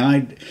Force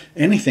denied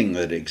anything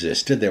that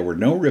existed. There were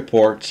no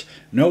reports,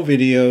 no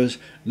videos,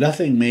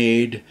 nothing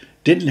made,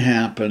 didn't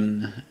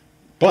happen.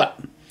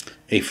 But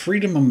a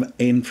Freedom of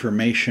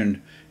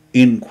Information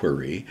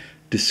inquiry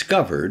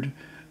discovered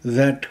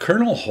that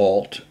Colonel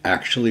Halt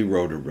actually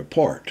wrote a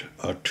report,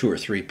 a 2 or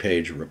 3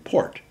 page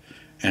report.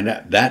 And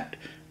that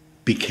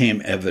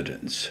became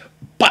evidence.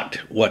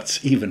 But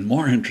what's even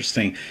more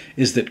interesting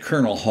is that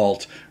Colonel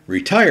Halt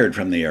retired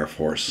from the Air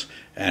Force,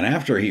 and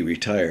after he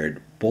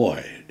retired,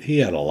 boy, he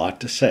had a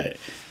lot to say.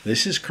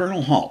 This is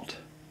Colonel Halt.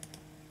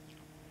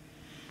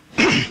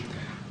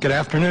 Good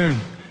afternoon.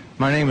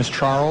 My name is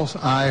Charles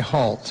I.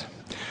 Halt.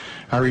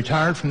 I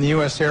retired from the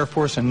U.S. Air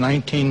Force in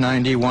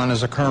 1991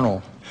 as a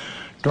colonel.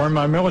 During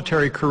my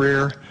military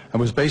career, I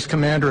was base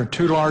commander of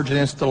 2 large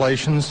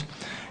installations,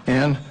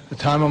 and at the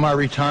time of my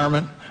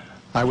retirement,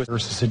 I was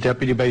as a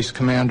deputy base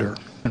commander.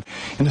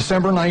 In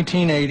December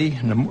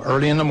 1980,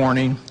 early in the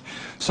morning,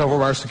 several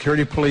of our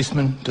security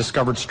policemen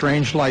discovered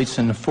strange lights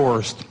in the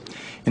forest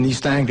in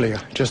East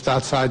Anglia, just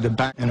outside the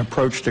back, and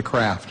approached the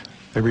craft.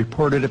 They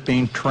reported it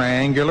being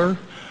triangular,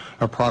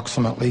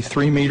 approximately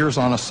 3 meters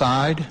on a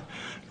side,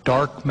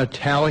 dark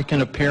metallic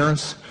in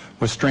appearance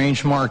with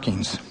strange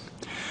markings.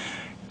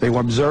 They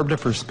observed it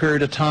for a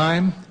period of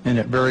time, and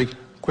it very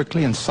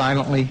quickly and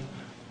silently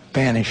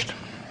vanished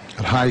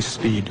at high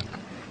speed.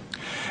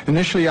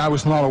 Initially, I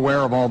was not aware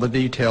of all the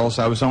details.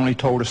 I was only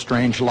told of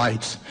strange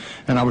lights,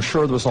 and I was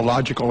sure there was a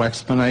logical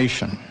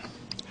explanation.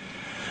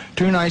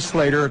 2 nights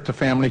later, at the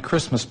family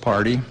Christmas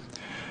party,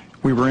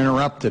 we were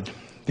interrupted.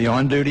 The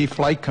on-duty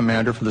flight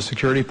commander for the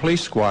security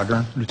police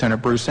squadron,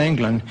 Lieutenant Bruce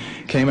England,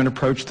 came and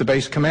approached the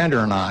base commander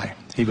and I.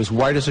 He was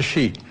white as a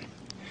sheet.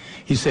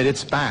 He said,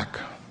 "It's back."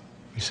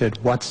 We said,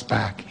 "What's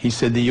back?" He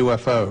said, "The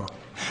UFO."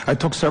 I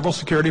took several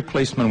security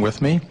policemen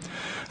with me,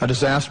 a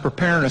disaster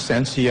preparedness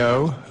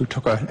NCO who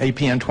took an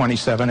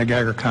APN-27, a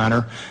Geiger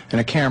counter,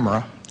 and a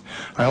camera.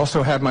 I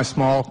also had my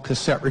small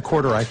cassette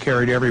recorder I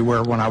carried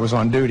everywhere when I was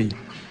on duty.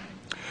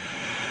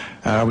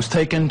 I was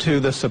taken to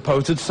the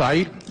supposed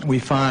site. We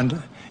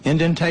found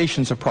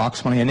indentations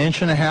approximately 1.5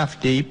 inches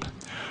deep,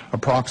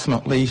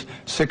 approximately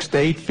 6 to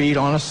 8 feet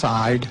on a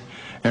side,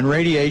 and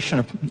radiation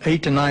of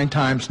 8 to 9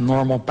 times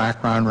normal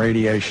background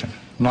radiation.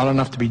 Not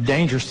enough to be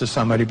dangerous to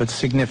somebody, but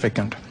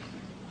significant.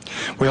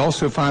 We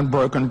also found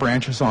broken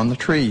branches on the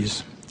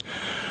trees.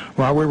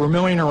 While we were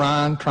milling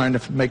around trying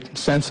to make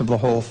sense of the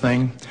whole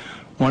thing,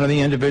 one of the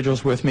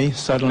individuals with me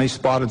suddenly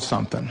spotted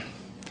something.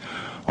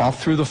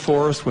 Off through the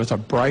forest was a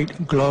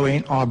bright,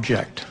 glowing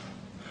object.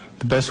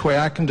 The best way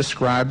I can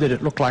describe it,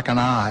 it looked like an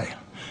eye.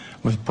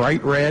 It was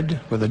bright red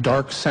with a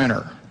dark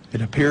center.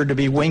 It appeared to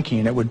be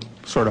winking. It would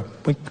sort of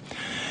wink.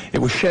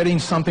 It was shedding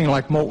something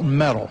like molten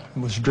metal.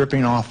 It was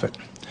dripping off it.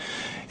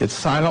 It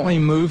silently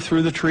moved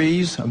through the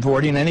trees,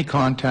 avoiding any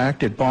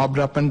contact. It bobbed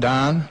up and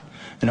down,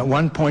 and at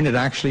one point it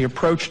actually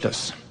approached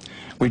us.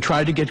 We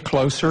tried to get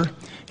closer.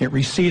 It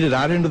receded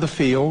out into the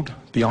field,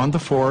 beyond the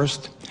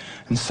forest,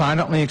 and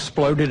silently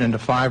exploded into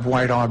 5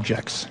 white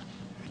objects.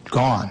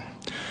 Gone.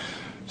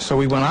 So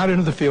we went out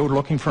into the field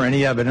looking for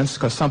any evidence,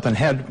 because something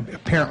had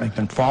apparently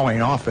been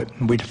falling off it,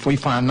 and we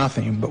found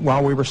nothing. But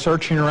while we were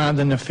searching around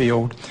in the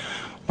field,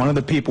 one of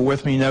the people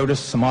with me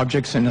noticed some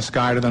objects in the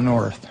sky to the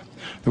north.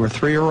 There were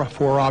 3 or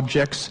 4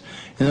 objects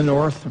in the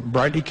north,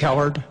 brightly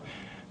colored,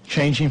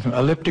 changing from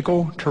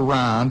elliptical to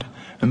round,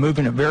 and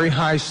moving at very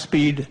high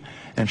speed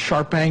and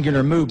sharp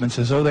angular movements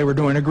as though they were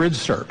doing a grid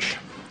search.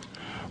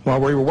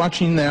 While we were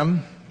watching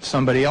them,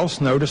 somebody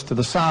else noticed to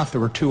the south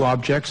there were 2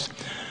 objects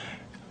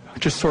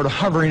just sort of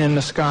hovering in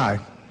the sky.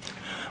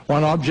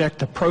 One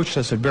object approached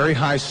us at very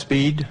high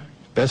speed,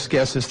 best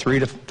guess is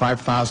 3,000 to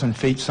 5,000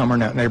 feet, somewhere in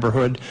that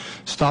neighborhood,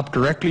 stopped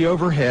directly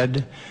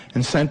overhead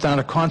and sent down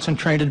a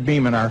concentrated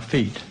beam at our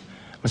feet.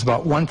 It was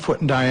about 1 foot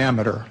in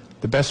diameter.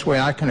 The best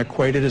way I can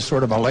equate it is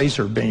sort of a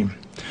laser beam.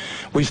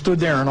 We stood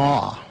there in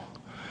awe.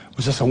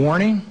 Was this a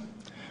warning?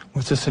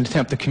 Was this an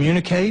attempt to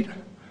communicate?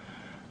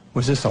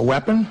 Was this a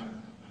weapon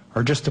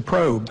or just a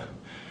probe?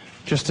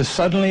 Just as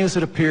suddenly as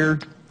it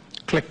appeared,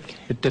 click,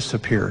 it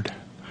disappeared.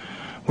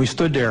 We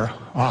stood there,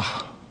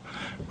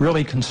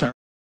 really concerned.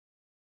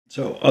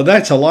 So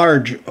that's a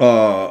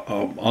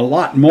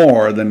lot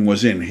more than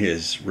was in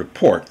his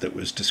report that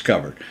was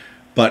discovered.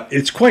 But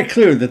it's quite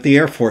clear that the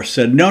Air Force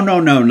said, no,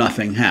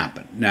 nothing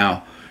happened.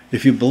 Now,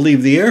 if you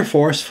believe the Air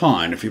Force,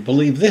 fine. If you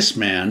believe this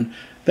man,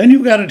 then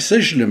you've got a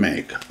decision to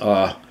make.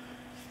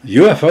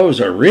 UFOs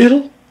are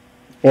real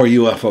or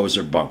UFOs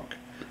are bunk?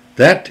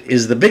 That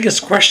is the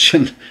biggest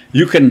question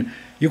you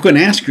can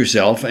ask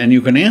yourself and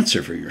you can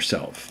answer for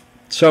yourself.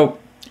 So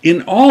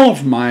in all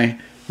of my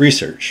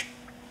research,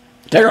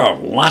 there are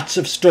lots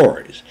of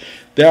stories.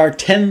 There are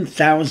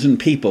 10,000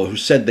 people who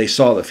said they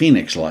saw the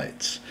Phoenix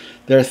lights.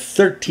 There are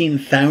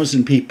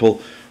 13,000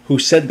 people who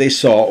said they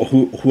saw,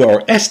 who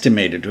are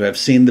estimated to have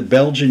seen the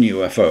Belgian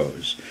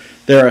UFOs.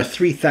 There are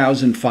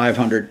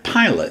 3,500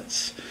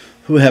 pilots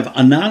who have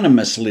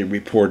anonymously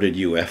reported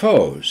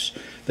UFOs.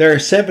 There are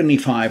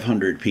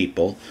 7,500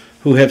 people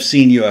who have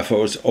seen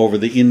UFOs over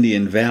the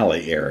Indian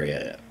Valley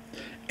area.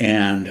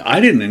 And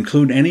I didn't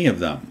include any of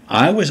them.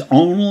 I was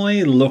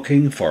only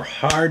looking for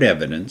hard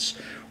evidence,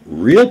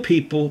 real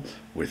people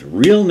with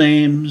real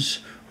names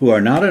who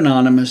are not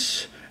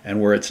anonymous and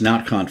where it's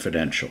not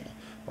confidential.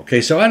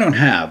 Okay, so I don't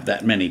have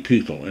that many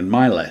people in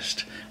my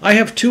list. I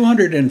have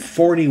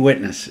 240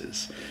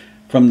 witnesses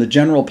from the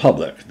general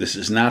public. This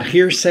is not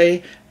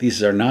hearsay.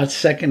 These are not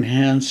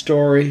secondhand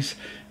stories.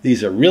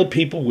 These are real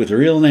people with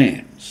real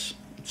names.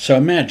 So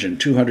imagine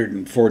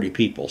 240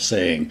 people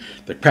saying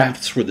the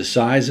crafts were the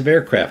size of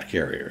aircraft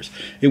carriers.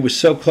 It was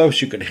so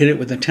close you could hit it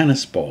with a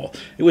tennis ball.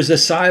 It was the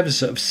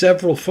size of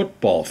several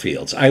football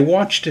fields. I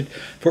watched it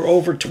for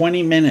over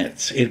 20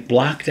 minutes. It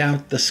blocked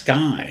out the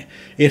sky.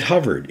 It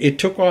hovered. It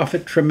took off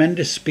at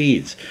tremendous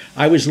speeds.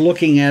 I was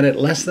looking at it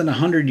less than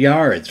 100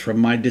 yards from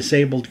my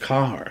disabled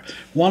car.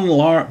 One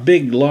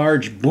big,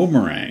 large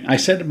boomerang. I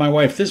said to my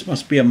wife, this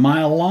must be a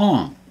mile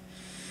long.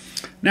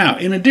 Now,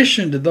 in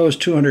addition to those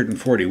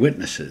 240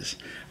 witnesses,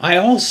 I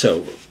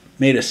also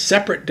made a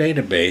separate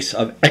database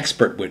of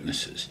expert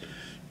witnesses,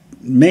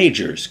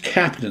 majors,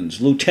 captains,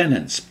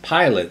 lieutenants,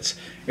 pilots,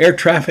 air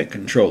traffic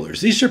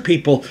controllers. These are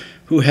people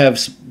who have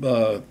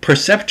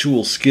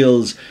perceptual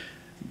skills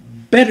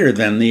better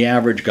than the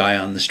average guy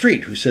on the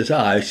street who says,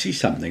 I see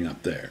something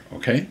up there,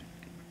 okay?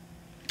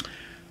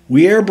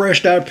 We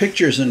airbrushed out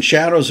pictures and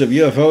shadows of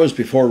UFOs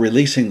before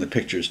releasing the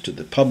pictures to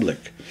the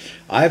public.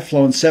 I've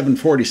flown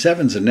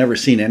 747s and never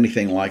seen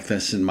anything like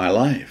this in my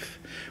life.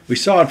 We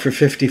saw it for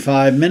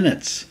 55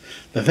 minutes.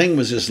 The thing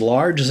was as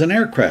large as an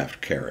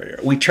aircraft carrier.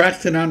 We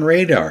tracked it on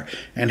radar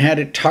and had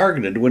it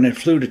targeted when it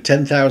flew to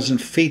 10,000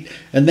 feet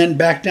and then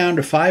back down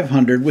to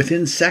 500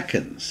 within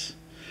seconds.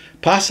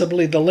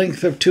 Possibly the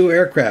length of 2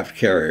 aircraft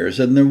carriers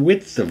and the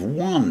width of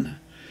 1.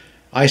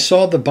 I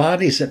saw the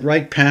bodies at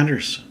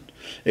Wright-Patterson.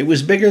 It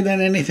was bigger than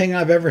anything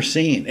I've ever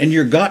seen. In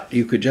your gut,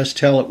 you could just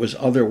tell it was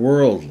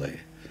otherworldly.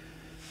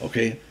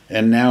 Okay,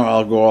 and now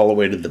I'll go all the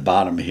way to the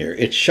bottom here.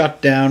 It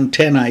shut down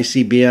 10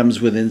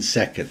 ICBMs within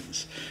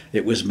seconds.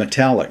 It was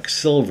metallic,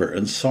 silver,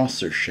 and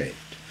saucer-shaped.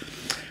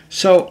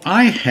 So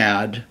I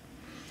had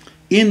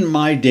in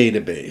my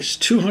database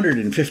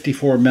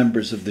 254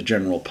 members of the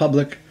general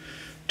public,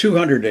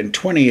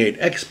 228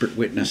 expert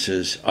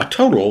witnesses, a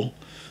total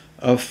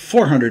of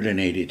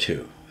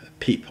 482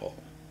 people.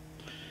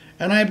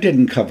 And I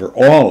didn't cover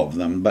all of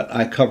them, but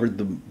I covered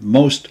the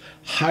most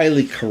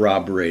highly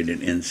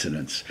corroborated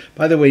incidents.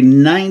 By the way,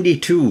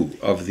 92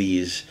 of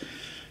these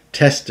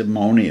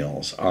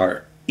testimonials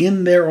are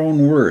in their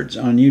own words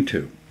on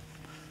YouTube.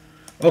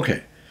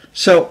 Okay,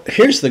 so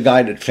here's the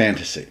guided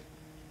fantasy.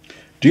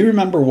 Do you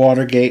remember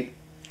Watergate?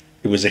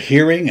 It was a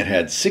hearing. It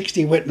had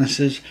 60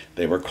 witnesses.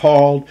 They were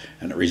called,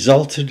 and it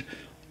resulted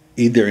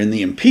either in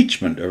the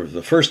impeachment of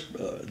the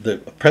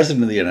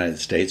President of the United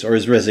States or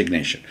his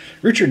resignation.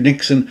 Richard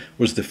Nixon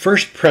was the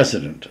first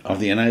president of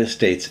the United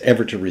States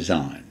ever to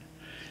resign.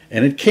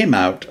 And it came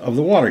out of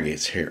the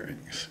Watergate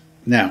hearings.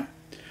 Now,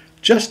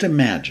 just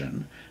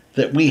imagine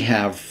that we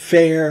have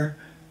fair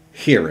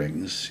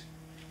hearings,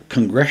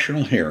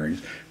 congressional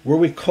hearings, where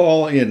we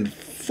call in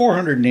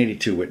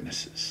 482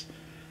 witnesses.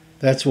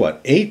 That's what,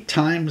 8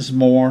 times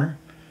more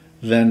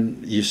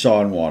than you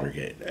saw in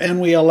Watergate.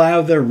 And we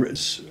allow their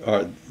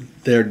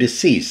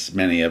deceased,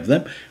 many of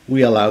them,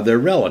 we allow their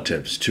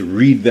relatives to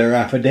read their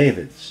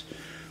affidavits,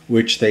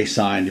 which they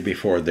signed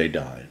before they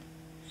died.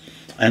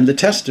 And the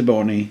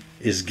testimony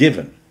is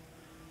given.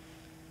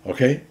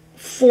 Okay?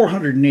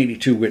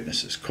 482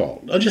 witnesses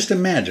called. Now just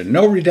imagine,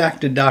 no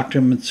redacted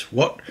documents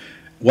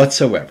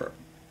whatsoever.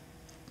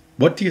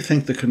 What do you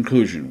think the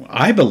conclusion was?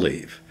 I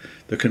believe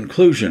the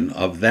conclusion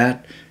of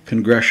that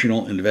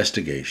congressional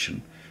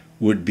investigation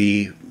would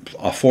be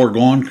a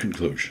foregone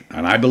conclusion.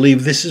 And I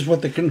believe this is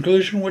what the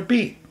conclusion would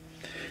be.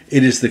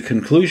 It is the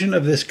conclusion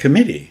of this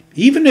committee,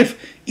 even if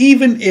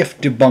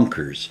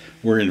debunkers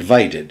were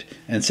invited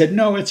and said,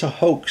 no, it's a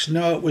hoax,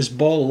 no, it was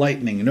ball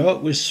lightning, no,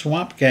 it was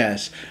swamp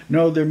gas,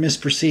 no, they're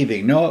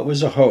misperceiving, no, it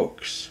was a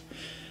hoax.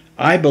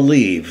 I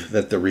believe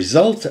that the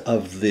result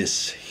of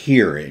this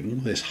hearing,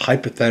 this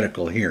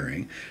hypothetical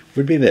hearing,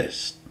 would be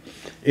this.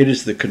 It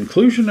is the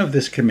conclusion of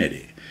this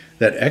committee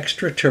that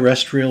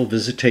extraterrestrial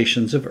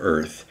visitations of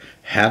Earth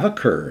have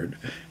occurred,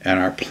 and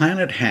our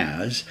planet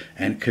has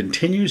and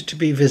continues to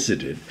be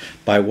visited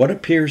by what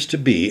appears to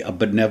be a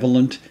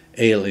benevolent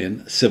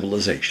alien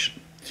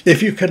civilization.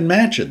 If you can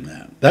imagine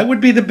that, that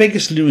would be the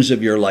biggest news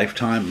of your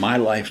lifetime, my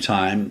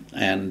lifetime,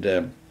 and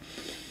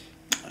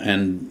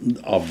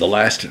of the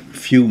last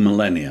few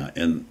millennia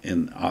in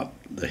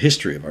the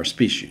history of our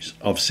species,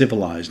 of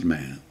civilized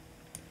man.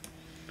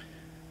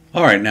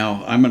 All right,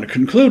 now I'm going to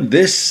conclude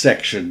this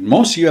section.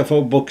 Most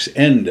UFO books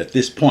end at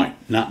this point,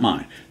 not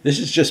mine. This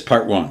is just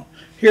part 1.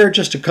 Here are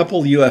just a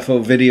couple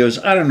UFO videos.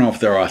 I don't know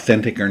if they're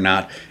authentic or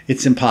not.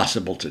 It's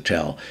impossible to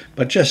tell.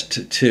 But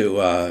just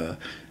to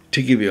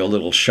give you a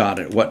little shot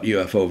at what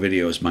UFO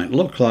videos might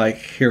look like,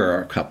 here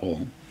are a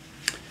couple.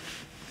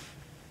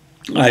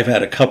 I've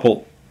had a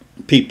couple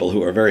people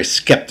who are very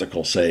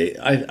skeptical say,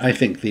 I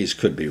think these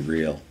could be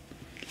real.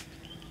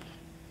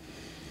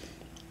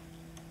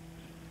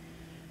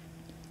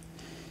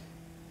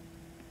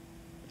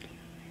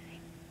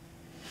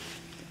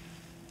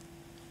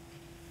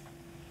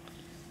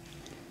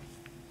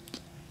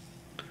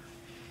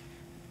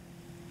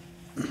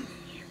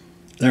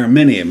 There are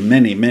many,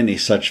 many, many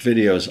such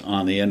videos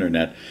on the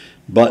internet,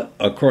 but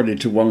according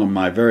to one of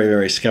my very,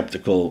 very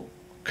skeptical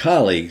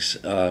colleagues,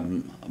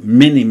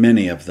 many,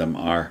 many of them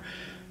are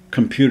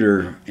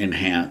computer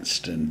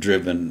enhanced and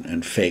driven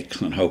and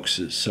fakes and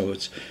hoaxes. So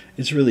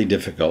it's really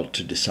difficult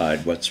to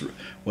decide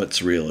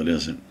what's real and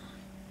isn't.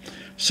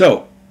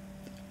 So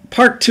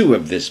part 2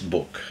 of this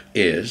book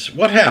is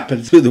what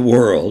happens to the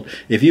world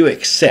if you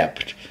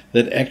accept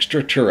that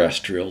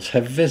extraterrestrials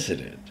have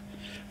visited.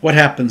 What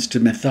happens to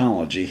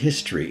mythology,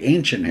 history,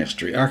 ancient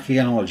history,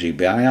 archaeology,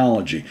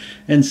 biology,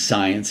 and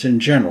science in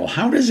general?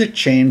 How does it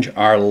change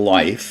our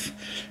life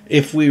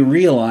if we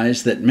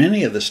realize that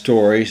many of the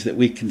stories that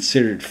we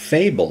considered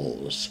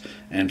fables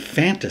and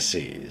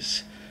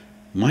fantasies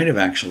might have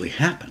actually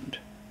happened?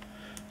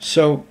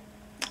 So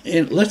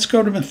let's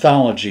go to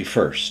mythology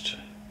first.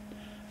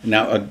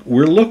 Now,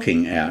 we're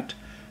looking at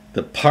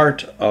the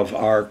part of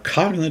our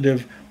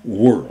cognitive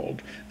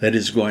world that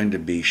is going to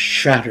be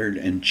shattered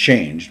and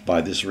changed by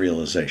this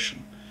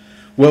realization.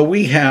 Well,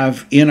 we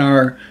have in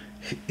our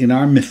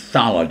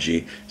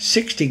mythology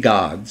 60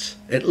 gods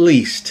at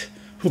least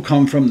who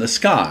come from the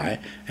sky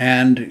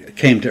and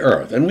came to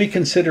earth, and we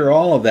consider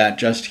all of that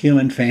just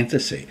human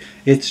fantasy.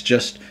 It's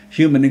just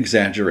human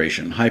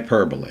exaggeration,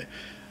 hyperbole.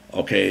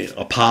 Okay,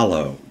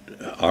 Apollo,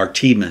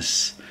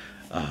 Artemis,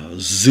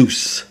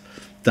 Zeus,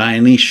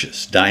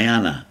 Dionysius,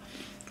 Diana,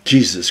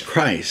 Jesus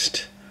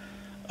Christ,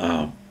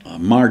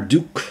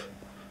 Marduk,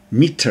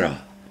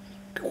 Mitra,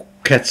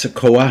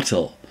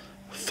 Quetzalcoatl,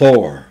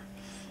 Thor.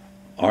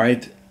 All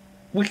right,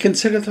 we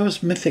consider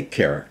those mythic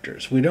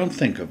characters. We don't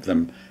think of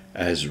them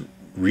as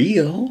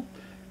real.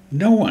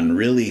 No one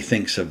really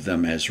thinks of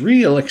them as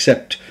real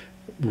except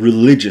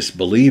religious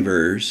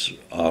believers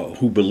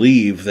who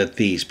believe that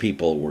these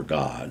people were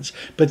gods.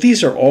 But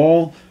these are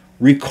all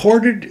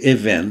recorded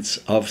events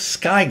of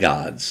sky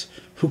gods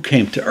who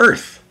came to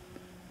Earth.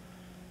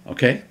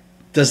 Okay?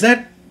 Does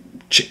that,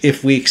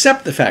 if we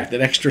accept the fact that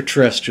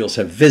extraterrestrials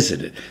have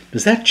visited,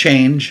 does that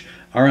change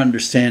our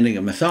understanding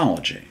of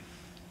mythology?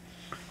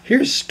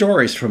 Here's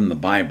stories from the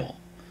Bible.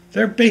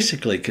 They're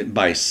basically,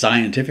 by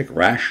scientific,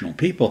 rational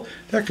people,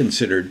 they're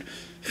considered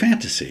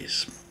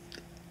fantasies.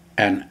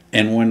 And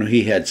when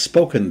he had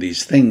spoken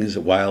these things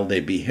while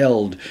they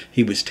beheld,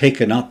 he was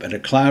taken up, and a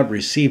cloud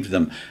received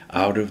them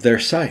out of their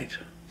sight.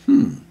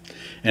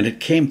 And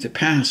it came to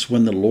pass,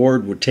 when the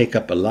Lord would take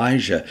up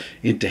Elijah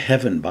into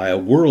heaven by a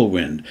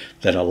whirlwind,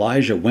 that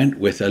Elijah went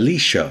with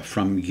Elisha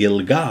from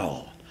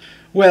Gilgal.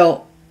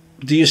 Well,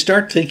 do you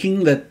start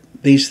thinking that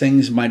these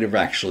things might have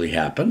actually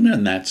happened,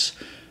 and that's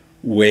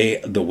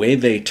the way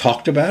they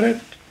talked about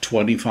it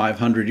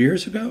 2,500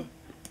 years ago?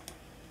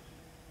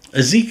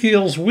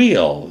 Ezekiel's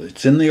wheel,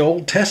 it's in the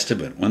Old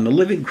Testament. When the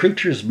living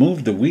creatures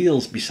moved, the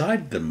wheels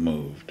beside them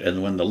moved.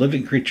 And when the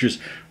living creatures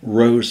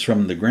rose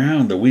from the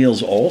ground, the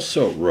wheels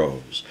also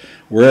rose.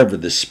 Wherever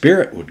the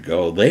spirit would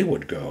go, they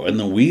would go, and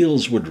the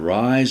wheels would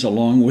rise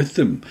along with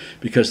them,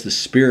 because the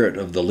spirit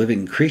of the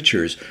living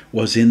creatures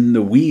was in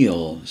the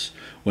wheels.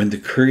 When the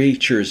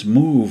creatures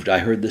moved, I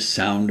heard the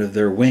sound of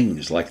their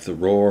wings, like the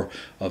roar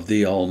of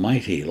the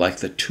Almighty, like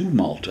the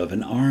tumult of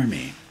an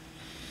army.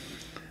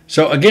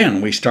 So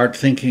again, we start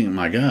thinking,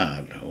 my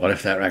God, what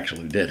if that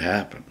actually did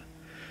happen?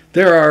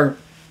 There are,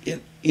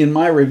 in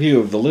my review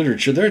of the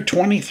literature, there are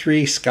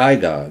 23 sky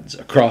gods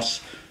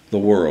across the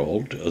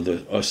world,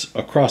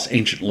 across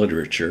ancient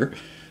literature,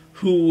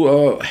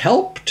 who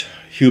helped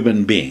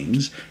human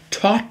beings,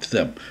 taught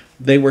them.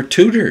 They were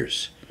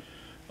tutors.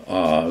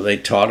 They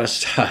taught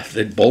us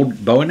the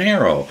bow and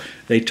arrow.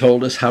 They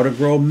told us how to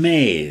grow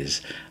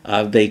maize.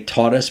 They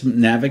taught us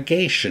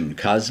navigation,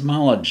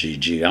 cosmology,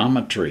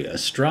 geometry,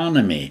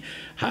 astronomy,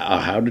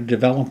 how to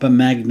develop a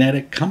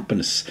magnetic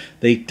compass.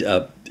 They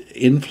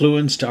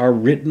influenced our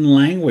written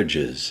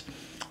languages.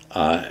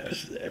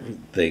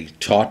 They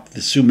taught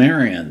the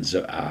Sumerians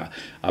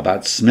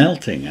about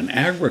smelting and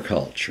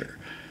agriculture.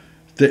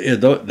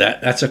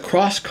 That's a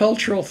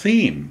cross-cultural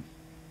theme.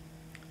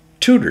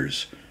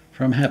 Tutors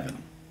from heaven.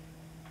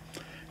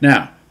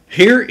 Now,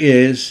 here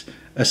is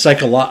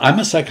I'm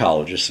a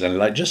psychologist,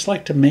 and I'd just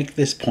like to make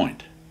this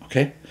point,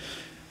 okay?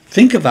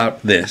 Think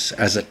about this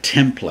as a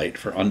template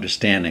for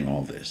understanding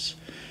all this.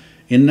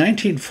 In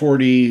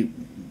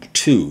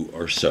 1942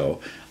 or so,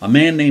 a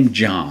man named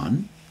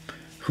John,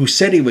 who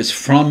said he was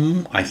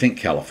from, I think,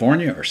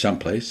 California or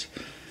someplace,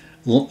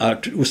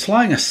 was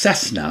flying a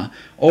Cessna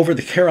over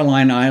the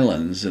Caroline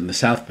Islands in the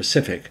South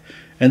Pacific,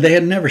 and they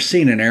had never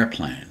seen an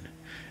airplane.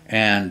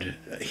 And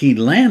he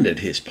landed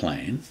his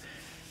plane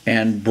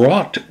and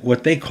brought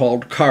what they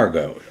called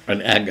cargo,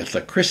 an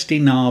Agatha Christie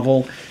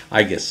novel,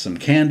 I guess some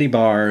candy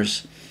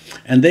bars,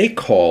 and they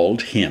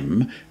called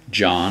him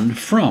John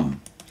Frum.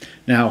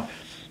 Now,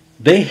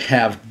 they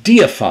have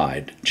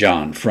deified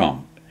John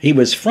Frum. He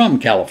was from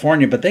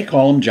California, but they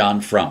call him John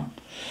Frum.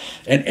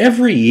 And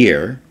every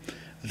year,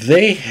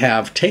 they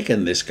have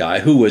taken this guy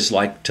who was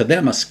like, to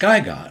them, a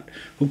sky god,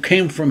 who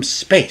came from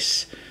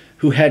space,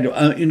 who had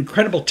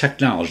incredible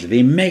technology.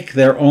 They make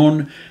their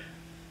own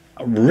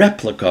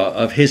replica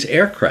of his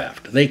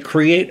aircraft. They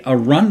create a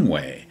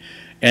runway,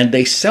 and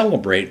they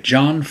celebrate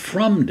John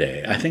Frum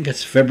Day. I think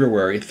it's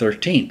February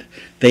 13th.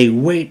 They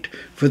wait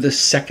for the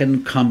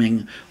second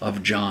coming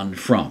of John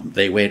Frum.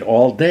 They wait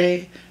all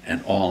day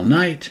and all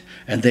night,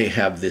 and they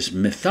have this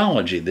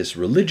mythology, this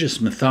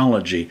religious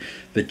mythology,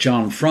 that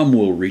John Frum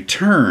will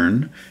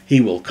return.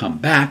 He will come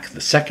back,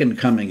 the second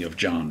coming of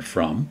John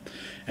Frum,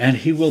 and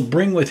he will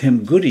bring with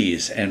him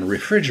goodies and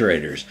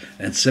refrigerators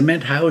and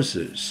cement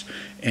houses,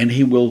 and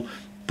he will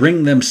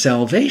bring them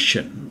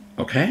salvation,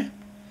 okay?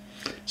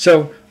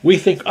 So we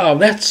think, oh,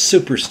 that's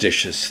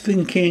superstitious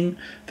thinking,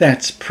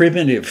 that's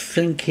primitive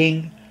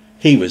thinking.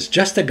 He was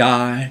just a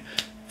guy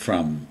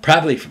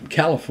probably from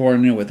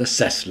California with a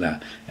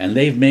Cessna, and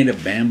they've made a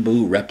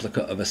bamboo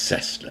replica of a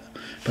Cessna.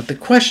 But the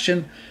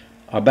question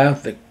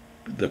about the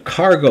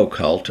cargo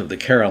cult of the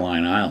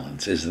Caroline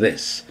Islands is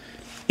this.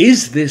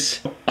 Is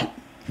this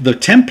the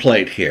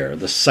template here?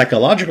 The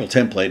psychological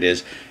template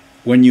is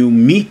when you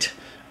meet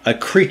a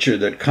creature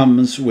that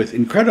comes with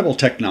incredible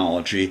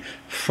technology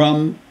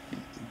from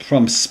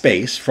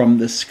space, from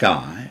the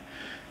sky,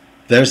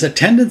 there's a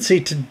tendency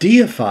to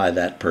deify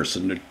that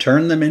person, to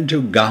turn them into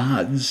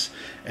gods,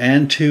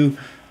 and to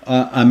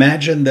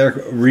imagine their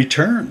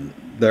return,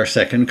 their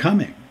second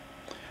coming.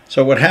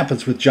 So what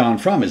happens with John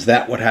Frum? Is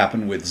that what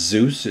happened with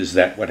Zeus? Is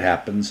that what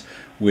happens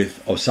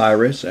with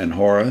Osiris and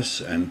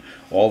Horus and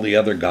all the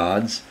other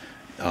gods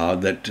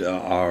that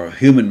our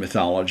human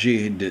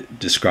mythology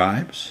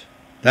describes?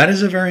 That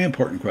is a very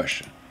important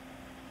question.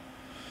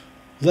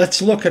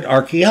 Let's look at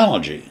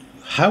archaeology.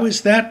 How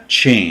is that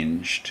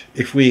changed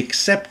if we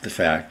accept the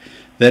fact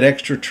that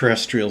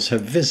extraterrestrials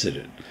have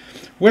visited?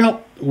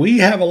 Well, we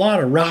have a lot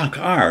of rock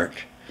art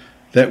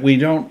that we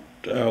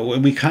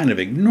kind of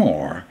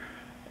ignore.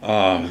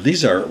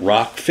 These are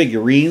rock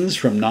figurines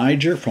from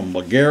Niger, from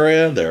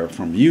Bulgaria, they're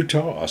from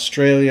Utah,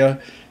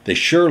 Australia. They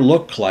sure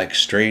look like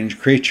strange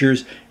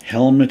creatures,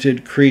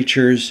 helmeted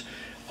creatures,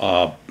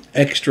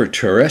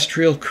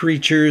 extraterrestrial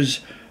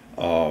creatures,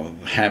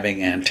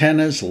 having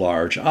antennas,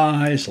 large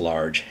eyes,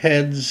 large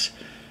heads,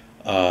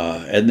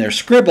 and they're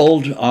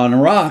scribbled on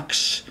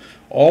rocks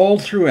all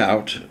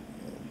throughout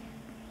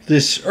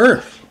this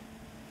earth.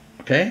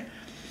 Okay?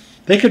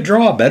 They could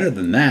draw better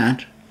than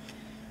that.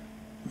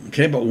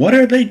 Okay, but what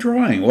are they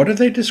drawing? What are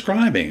they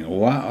describing?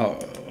 Wow.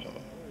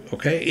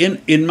 Okay,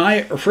 in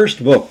my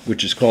first book,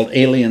 which is called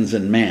Aliens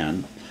and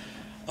Man,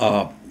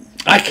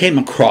 I came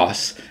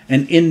across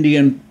an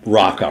Indian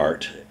rock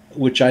art,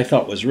 which I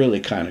thought was really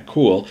kind of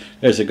cool.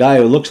 There's a guy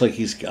who looks like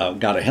he's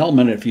got a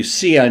helmet. If you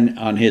see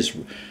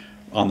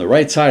on the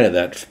right side of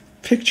that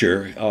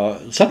picture,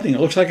 something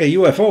that looks like a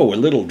UFO with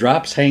little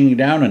drops hanging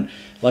down and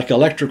like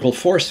electrical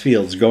force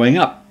fields going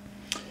up.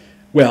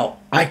 Well,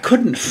 I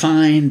couldn't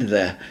find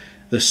the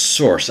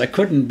source. I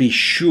couldn't be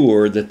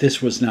sure that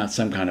this was not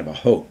some kind of a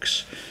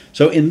hoax.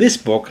 So in this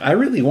book, I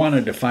really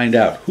wanted to find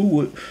out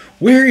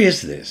where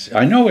is this?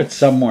 I know it's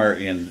somewhere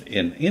in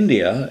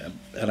India,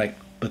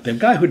 but the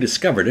guy who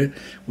discovered it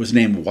was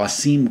named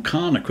Wasim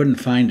Khan. I couldn't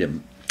find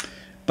him.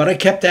 But I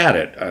kept at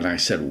it, and I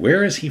said,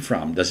 where is he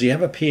from? Does he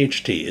have a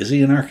PhD? Is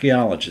he an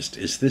archaeologist?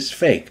 Is this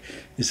fake?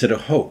 Is it a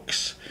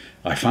hoax?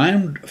 I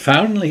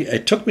finally,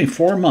 it took me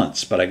 4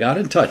 months, but I got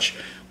in touch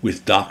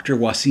with Dr.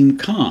 Wasim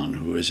Khan,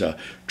 who is a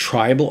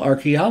tribal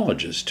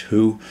archaeologist,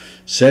 who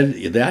said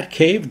that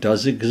cave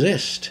does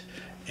exist,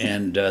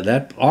 and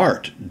that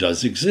art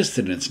does exist,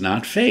 and it's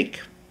not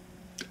fake.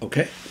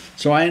 Okay,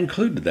 so I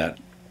included that.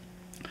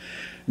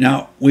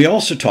 Now, we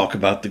also talk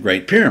about the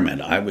Great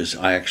Pyramid. I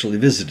actually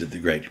visited the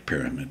Great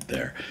Pyramid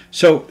there.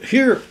 So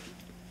here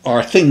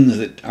are things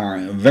that are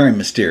very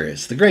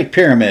mysterious. The Great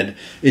Pyramid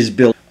is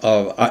built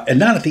and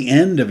not at the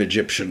end of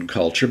Egyptian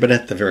culture, but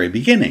at the very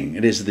beginning.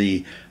 It is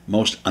the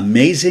most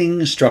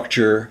amazing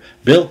structure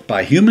built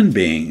by human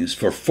beings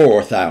for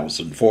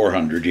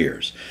 4,400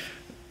 years.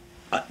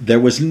 There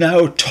was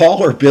no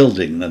taller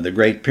building than the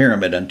Great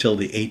Pyramid until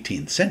the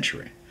 18th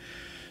century.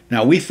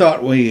 Now, we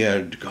thought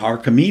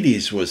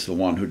Archimedes was the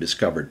one who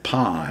discovered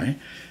pi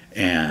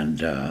and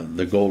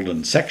the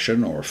golden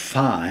section, or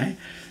phi,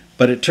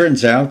 but it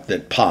turns out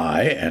that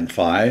pi and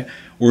phi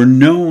were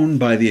known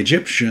by the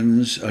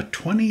Egyptians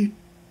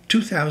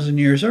 22,000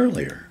 years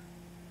earlier.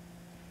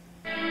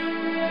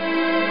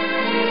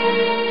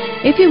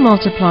 If you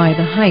multiply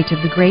the height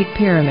of the Great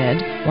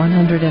Pyramid,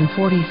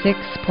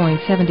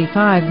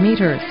 146.75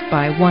 meters,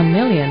 by 1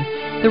 million,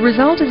 the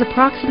result is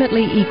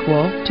approximately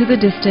equal to the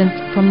distance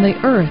from the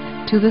Earth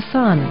to the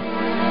Sun.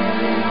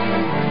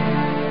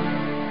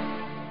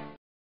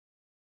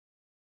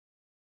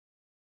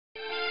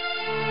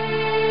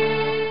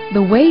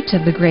 The weight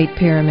of the Great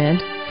Pyramid,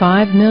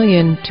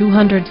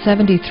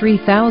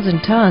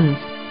 5,273,000 tons,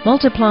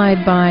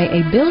 multiplied by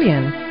 1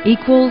 billion,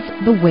 equals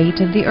the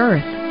weight of the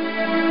Earth.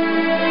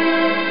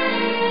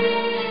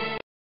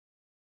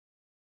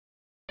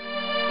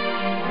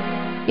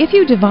 If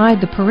you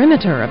divide the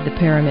perimeter of the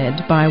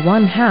pyramid by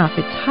 1/2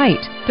 its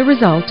height, the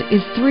result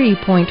is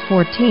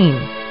 3.14,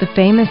 the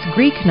famous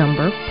Greek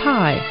number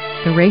pi,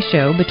 the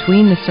ratio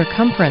between the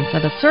circumference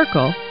of a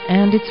circle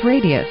and its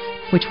radius,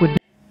 which would be...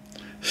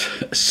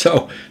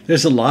 So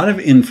there's a lot of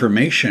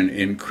information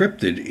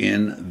encrypted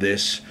in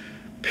this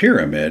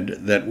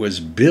pyramid that was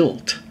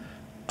built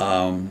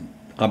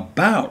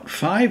about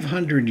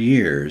 500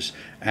 years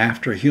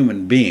after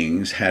human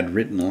beings had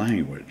written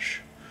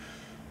language.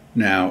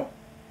 Now,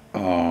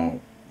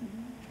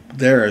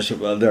 there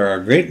are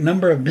a great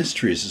number of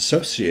mysteries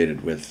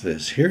associated with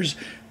this. Here's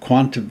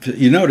quantum.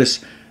 You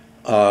notice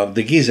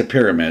the Giza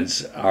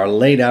pyramids are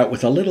laid out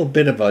with a little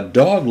bit of a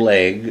dog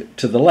leg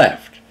to the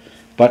left,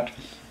 but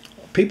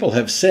people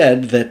have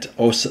said that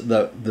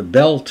the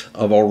belt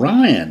of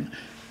Orion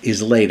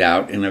is laid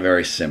out in a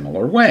very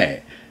similar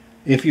way.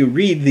 If you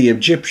read the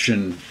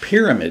Egyptian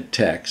pyramid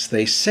texts,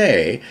 they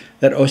say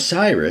that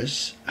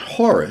Osiris,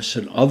 Horus,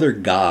 and other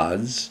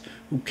gods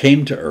who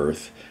came to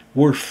Earth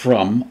were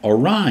from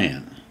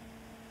Orion.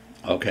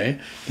 Okay?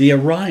 The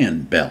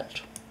Orion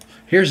belt.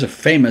 Here's a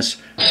famous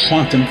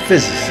quantum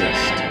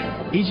physicist.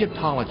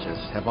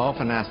 Egyptologists have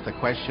often asked the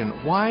question,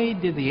 why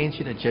did the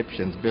ancient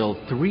Egyptians build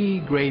 3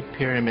 great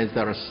pyramids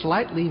that are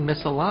slightly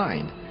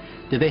misaligned?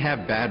 Did they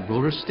have bad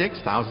ruler sticks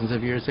thousands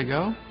of years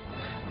ago?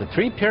 The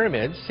 3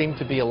 pyramids seem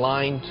to be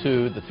aligned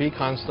to the 3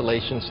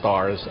 constellation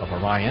stars of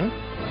Orion.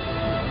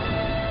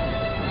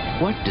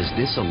 What does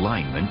this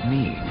alignment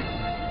mean?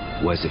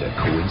 Was it a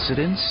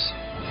coincidence,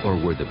 or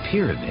were the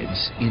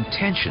pyramids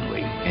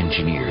intentionally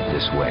engineered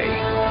this way?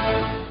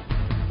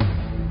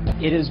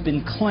 It has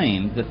been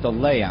claimed that the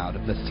layout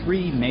of the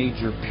 3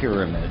 major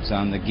pyramids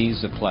on the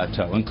Giza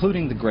Plateau,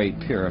 including the Great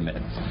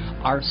Pyramid,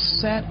 are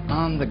set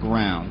on the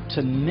ground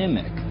to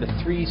mimic the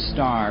 3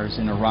 stars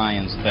in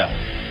Orion's belt.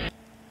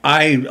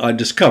 I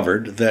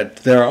discovered that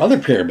there are other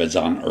pyramids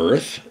on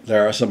Earth.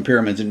 There are some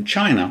pyramids in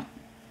China,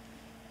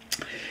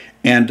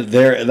 and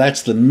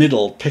that's the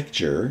middle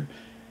picture.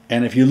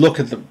 And if you look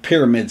at the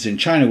pyramids in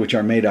China, which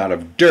are made out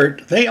of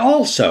dirt, they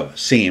also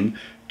seem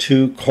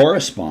to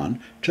correspond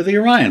to the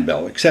Orion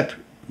belt, except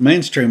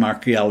mainstream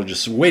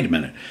archaeologists, wait a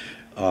minute,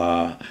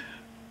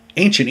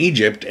 ancient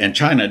Egypt and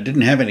China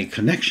didn't have any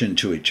connection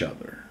to each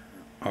other.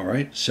 All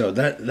right, so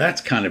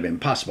that's kind of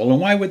impossible.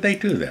 And why would they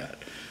do that?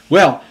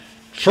 Well,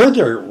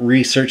 further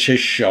research has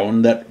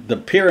shown that the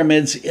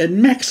pyramids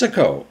in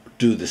Mexico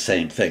do the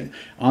same thing.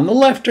 On the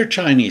left are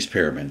Chinese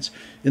pyramids.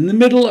 In the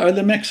middle are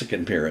the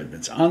Mexican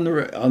pyramids. On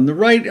the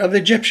right are the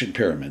Egyptian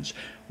pyramids.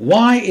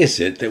 Why is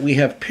it that we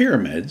have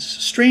pyramids,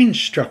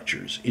 strange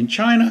structures, in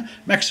China,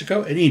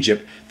 Mexico, and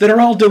Egypt that are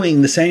all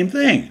doing the same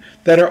thing,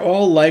 that are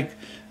all like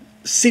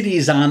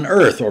cities on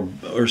Earth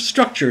or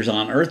structures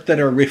on Earth that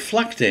are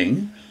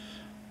reflecting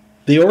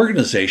the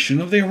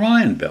organization of the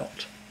Orion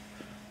belt?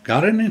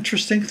 Got an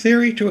interesting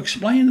theory to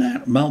explain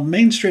that? Well,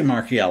 mainstream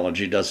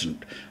archaeology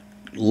doesn't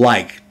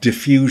like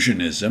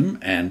diffusionism,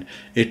 and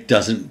it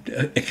doesn't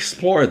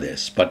explore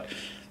this, but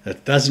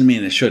that doesn't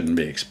mean it shouldn't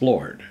be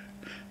explored.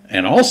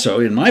 And also,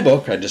 in my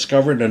book, I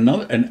discovered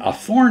a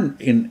thorn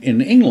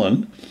in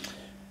England,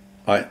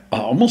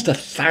 almost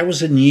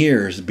 1,000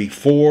 years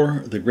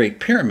before the Great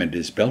Pyramid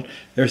is built.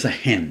 There's a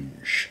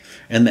henge,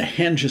 and the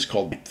henge is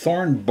called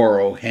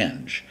Thornborough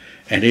Henge,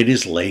 and it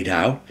is laid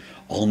out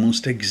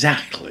almost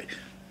exactly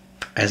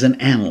as an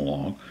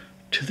analog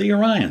to the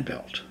Orion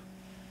belt.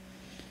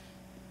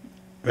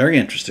 Very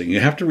interesting.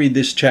 You have to read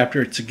this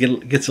chapter.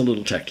 It gets a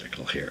little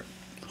technical here.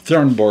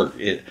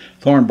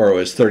 Thornborough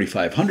is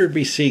 3500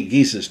 BC,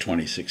 Giza is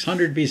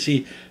 2600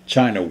 BC,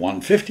 China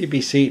 150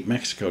 BC,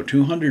 Mexico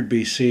 200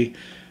 BC.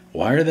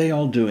 Why are they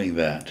all doing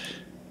that?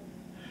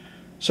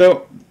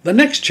 So the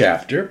next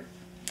chapter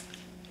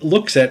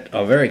looks at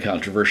a very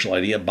controversial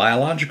idea,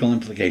 biological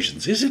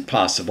implications. Is it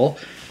possible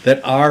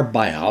that our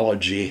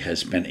biology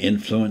has been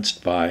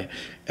influenced by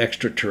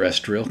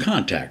extraterrestrial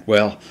contact?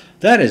 Well,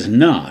 that is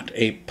not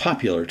a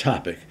popular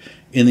topic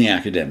in the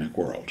academic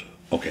world.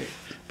 Okay,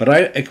 but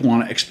I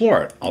want to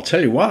explore it. I'll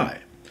tell you why.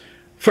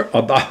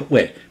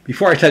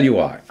 Before I tell you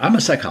why, I'm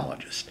a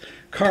psychologist.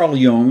 Carl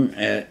Jung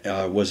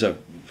was a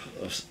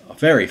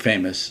very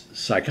famous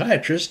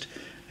psychiatrist.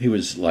 He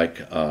was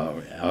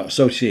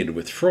associated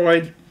with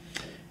Freud.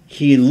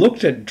 He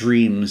looked at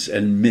dreams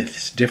and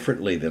myths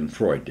differently than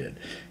Freud did.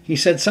 He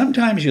said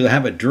sometimes you'll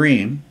have a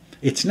dream.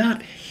 It's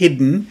not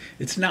hidden.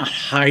 It's not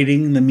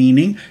hiding the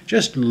meaning.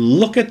 Just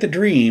look at the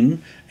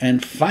dream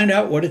and find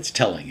out what it's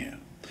telling you.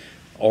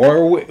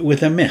 Or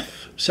with a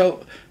myth.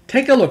 So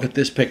take a look at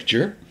this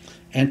picture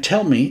and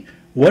tell me,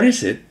 what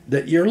is it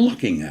that you're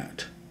looking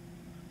at?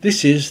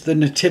 This is the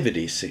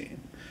nativity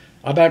scene.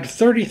 About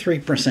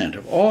 33%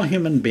 of all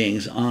human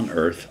beings on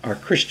Earth are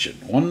Christian,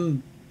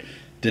 one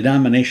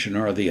denomination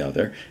or the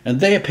other, and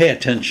they pay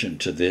attention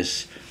to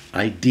this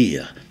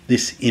idea,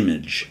 this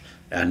image,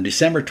 on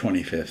December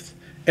 25th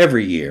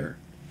every year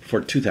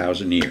for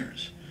 2,000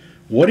 years.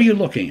 What are you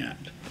looking at?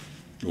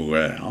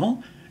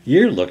 Well,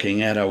 you're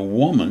looking at a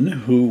woman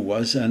who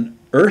was an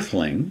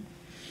earthling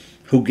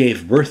who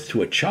gave birth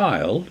to a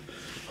child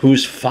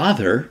whose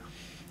father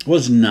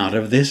was not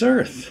of this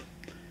earth.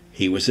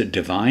 He was a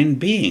divine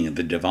being,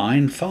 the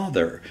divine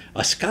father,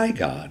 a sky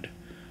god.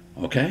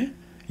 Okay?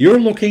 You're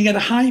looking at a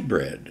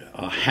hybrid,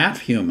 a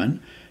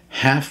half-human,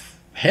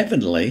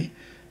 half-heavenly,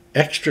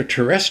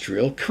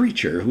 extraterrestrial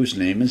creature whose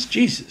name is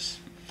Jesus.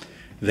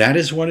 That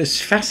is what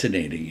is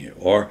fascinating you,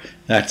 or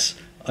that's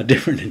a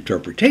different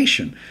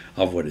interpretation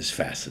of what is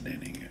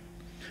fascinating you.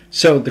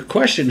 So the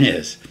question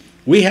is,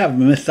 We have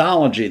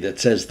mythology that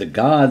says the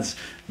gods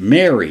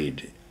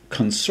married,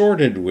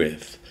 consorted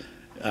with,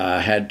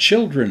 had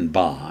children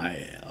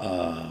by,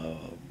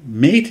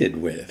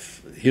 mated with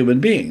human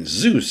beings.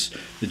 Zeus,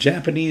 the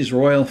Japanese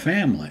royal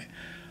family.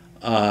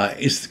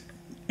 Is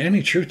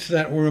any truth to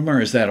that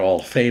rumor? Is that all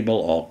fable,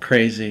 all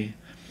crazy?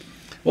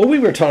 Well, we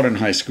were taught in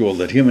high school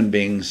that human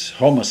beings,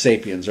 Homo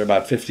sapiens, are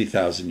about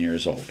 50,000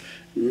 years old.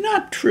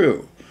 Not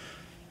true.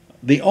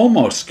 The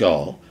Omo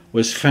skull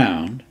was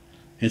found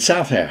in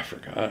South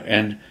Africa,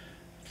 and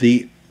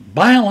the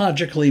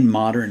biologically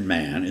modern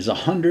man is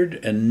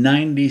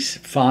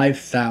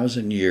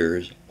 195,000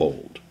 years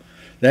old.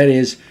 That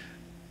is,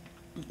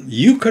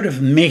 you could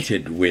have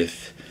mated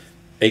with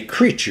a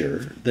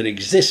creature that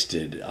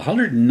existed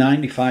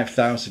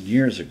 195,000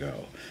 years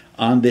ago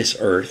on this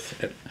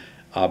earth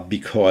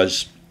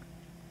because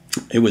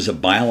it was a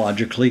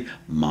biologically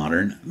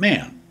modern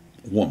man,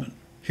 woman,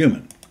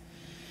 human.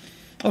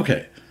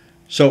 Okay,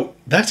 so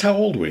that's how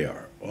old we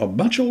are,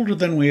 much older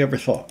than we ever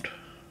thought.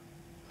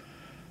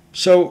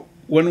 So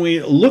when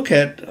we look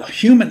at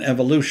human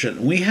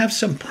evolution, we have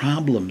some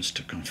problems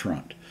to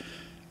confront.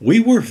 We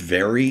were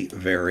very,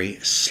 very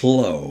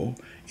slow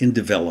in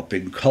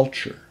developing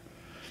culture.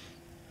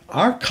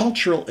 Our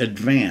cultural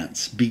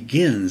advance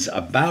begins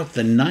about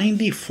the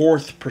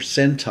 94th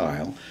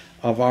percentile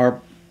of our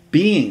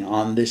being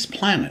on this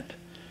planet.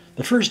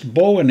 The first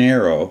bow and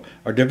arrow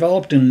are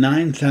developed in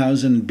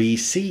 9000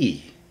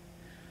 BC.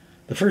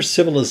 The first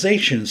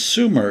civilization,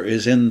 Sumer,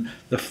 is in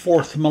the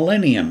 4th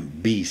millennium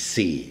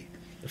BC.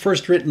 The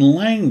first written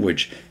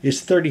language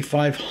is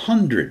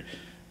 3500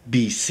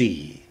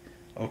 BC.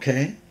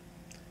 Okay?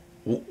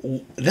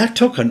 That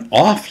took an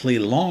awfully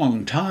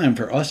long time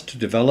for us to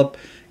develop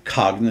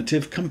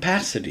cognitive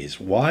capacities.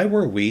 Why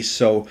were we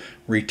so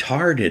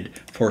retarded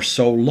for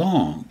so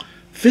long?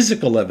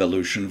 Physical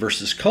evolution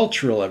versus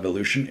cultural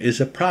evolution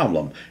is a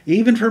problem,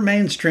 even for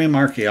mainstream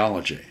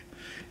archaeology.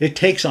 It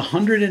takes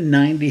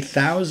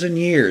 190,000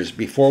 years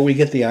before we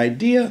get the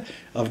idea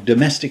of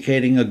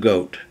domesticating a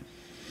goat.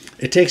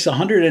 It takes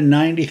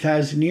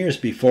 190,000 years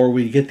before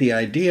we get the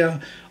idea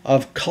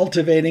of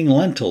cultivating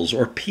lentils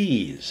or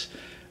peas.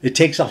 It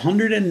takes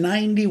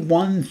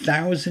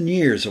 191,000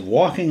 years of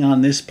walking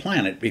on this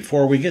planet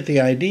before we get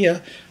the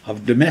idea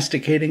of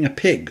domesticating a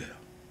pig.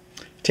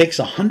 It takes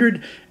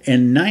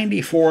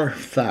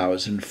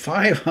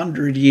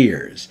 194,500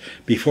 years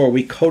before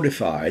we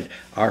codified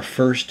our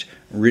first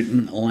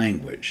written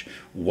language.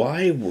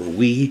 Why were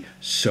we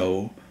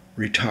so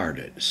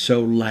retarded,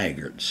 so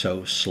laggard,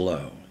 so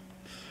slow?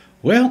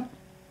 Well,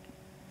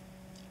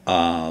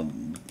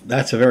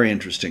 that's a very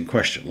interesting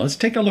question. Let's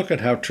take a look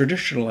at how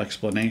traditional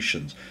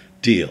explanations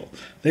deal.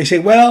 They say,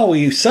 well,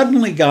 we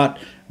suddenly got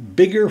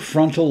bigger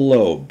frontal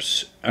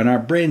lobes and our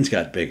brains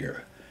got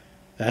bigger.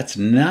 That's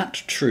not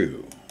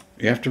true.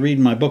 You have to read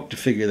my book to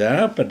figure that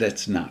out, but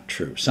that's not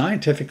true.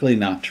 Scientifically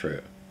not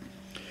true.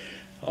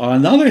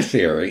 Another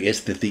theory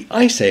is that the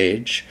Ice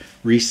Age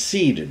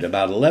receded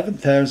about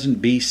 11,000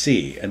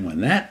 BC, and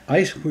when that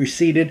ice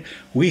receded,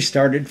 we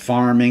started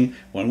farming.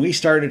 When we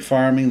started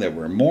farming, there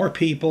were more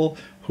people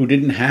who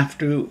didn't have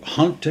to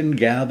hunt and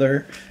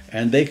gather,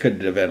 and they could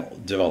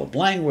develop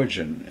language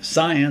and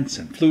science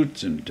and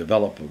flutes and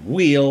develop a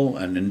wheel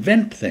and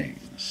invent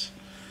things.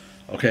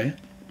 Okay?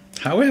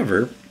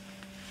 However,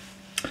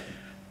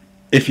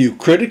 if you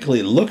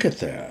critically look at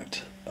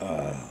that,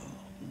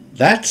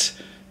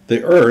 that's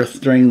the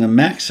Earth during the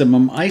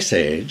maximum Ice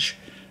Age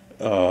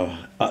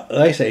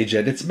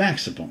at its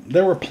maximum.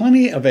 There were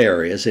plenty of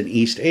areas in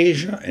East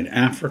Asia, in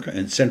Africa,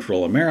 and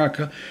Central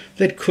America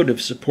that could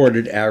have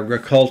supported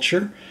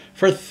agriculture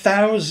for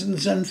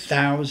thousands and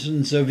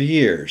thousands of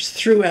years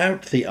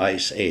throughout the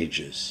Ice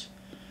Ages.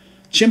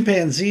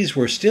 Chimpanzees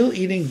were still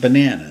eating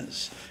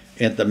bananas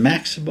at the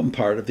maximum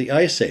part of the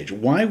Ice Age.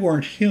 Why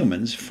weren't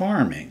humans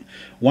farming?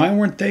 Why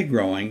weren't they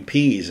growing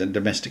peas and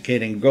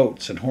domesticating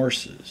goats and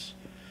horses?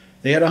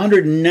 They had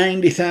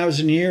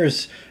 190,000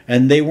 years,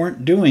 and they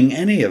weren't doing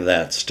any of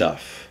that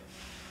stuff.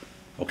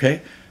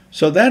 Okay?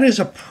 So that is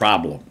a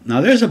problem.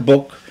 Now, there's a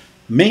book,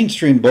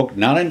 mainstream book,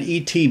 not an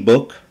E.T.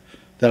 book,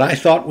 that I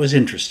thought was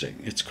interesting.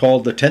 It's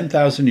called The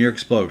 10,000-Year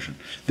Explosion.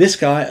 This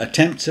guy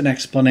attempts an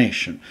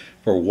explanation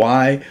for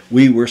why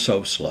we were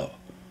so slow.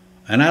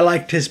 And I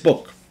liked his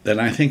book,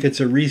 and I think it's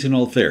a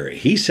reasonable theory.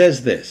 He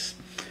says this: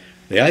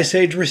 the Ice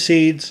Age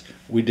recedes,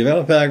 we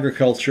develop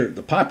agriculture,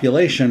 the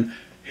population...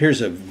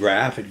 Here's a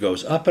graph. It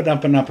goes up and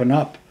up and up and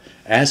up.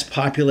 As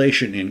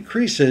population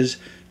increases,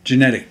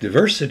 genetic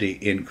diversity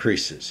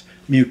increases.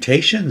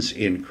 Mutations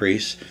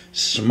increase.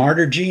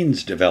 Smarter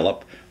genes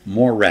develop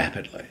more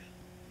rapidly.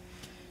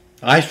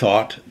 I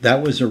thought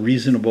that was a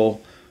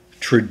reasonable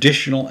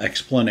traditional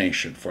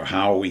explanation for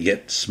how we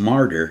get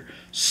smarter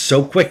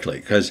so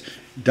quickly, because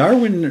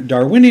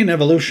Darwinian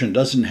evolution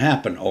doesn't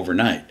happen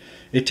overnight.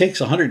 It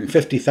takes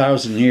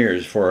 150,000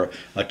 years for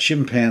a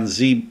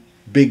chimpanzee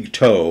big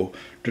toe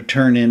to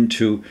turn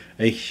into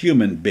a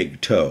human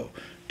big toe.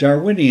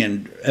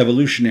 Darwinian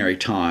evolutionary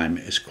time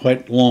is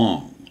quite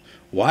long.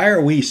 Why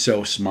are we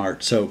so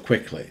smart so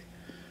quickly?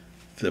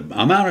 the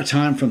amount of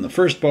time from the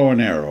first bow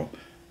and arrow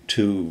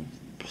to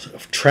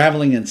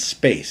traveling in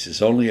space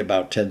is only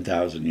about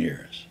 10,000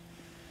 years.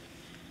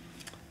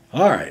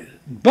 All right,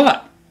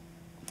 but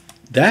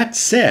that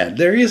said,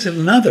 there is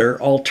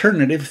another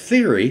alternative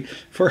theory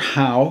for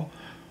how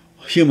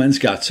humans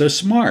got so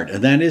smart,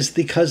 and that is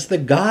because the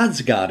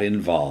gods got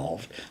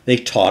involved. They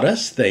taught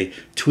us, they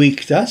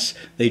tweaked us,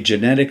 they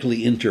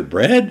genetically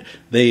interbred,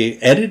 they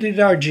edited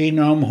our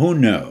genome, who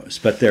knows?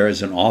 But there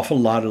is an awful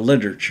lot of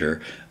literature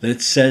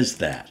that says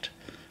that.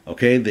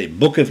 Okay, the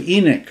Book of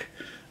Enoch,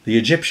 the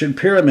Egyptian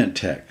pyramid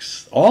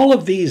texts, all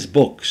of these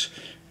books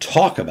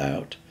talk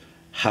about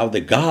how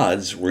the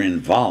gods were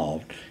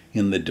involved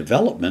in the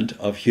development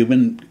of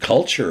human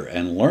culture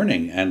and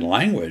learning and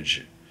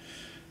language.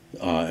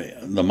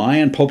 The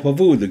Mayan Popol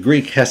Vuh, the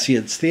Greek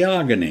Hesiod's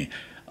Theogony,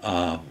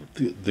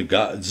 the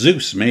god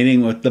Zeus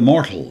mating with the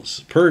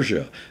mortals,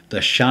 Persia, the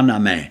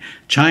Shahnameh,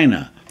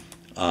 China,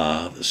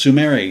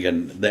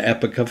 Sumerian, the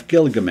Epic of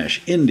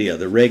Gilgamesh, India,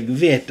 the Rig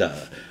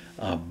Veda,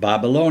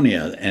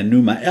 Babylonia, and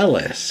Numa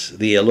Elis,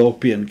 the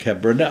Ethiopian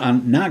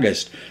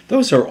Kebra-Nagast.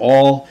 Those are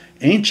all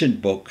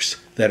ancient books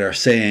that are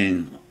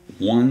saying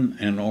one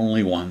and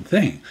only one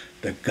thing.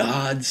 The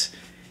gods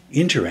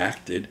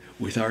interacted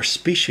with our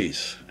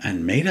species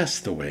and made us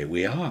the way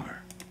we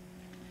are.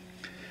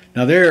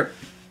 Now I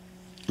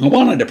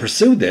wanted to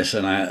pursue this,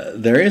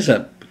 and there is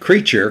a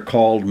creature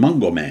called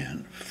Mungo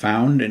Man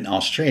found in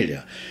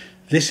Australia.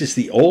 This is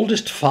the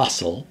oldest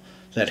fossil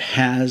that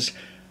has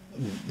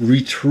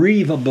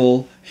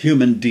retrievable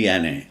human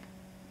DNA.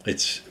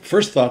 It's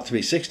first thought to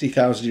be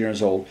 60,000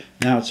 years old.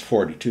 Now it's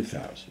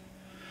 42,000.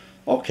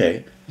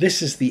 Okay,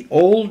 this is the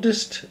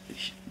oldest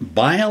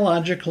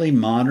biologically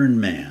modern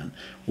man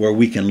where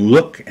we can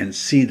look and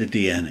see the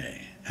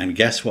DNA. And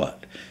guess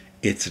what?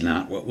 It's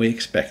not what we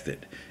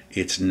expected.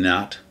 It's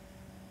not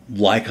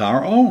like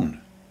our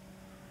own.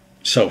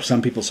 So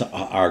some people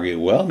argue,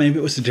 well, maybe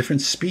it was a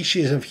different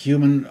species of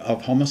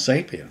Homo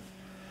sapien.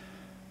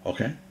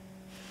 Okay.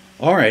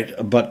 All right,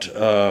 but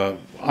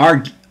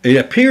it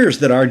appears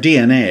that our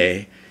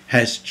DNA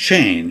has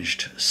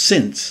changed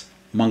since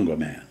Mungo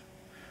Man.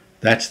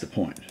 That's the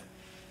point.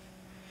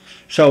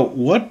 So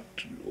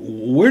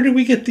where do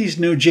we get these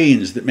new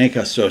genes that make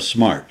us so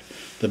smart?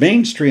 The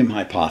mainstream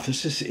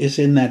hypothesis is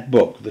in that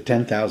book, The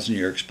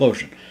 10,000-Year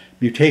Explosion.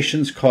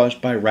 Mutations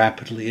caused by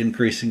rapidly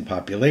increasing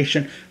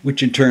population,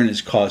 which in turn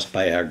is caused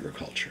by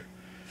agriculture.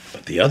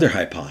 But the other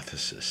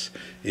hypothesis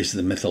is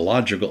the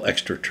mythological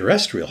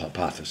extraterrestrial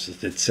hypothesis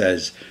that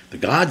says the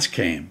gods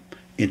came,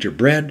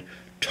 interbred,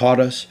 taught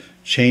us,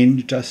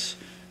 changed us,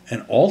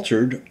 and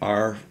altered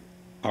our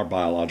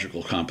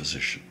biological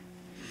composition.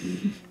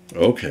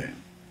 Okay.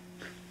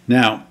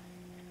 Now,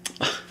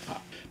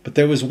 but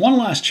there was one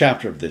last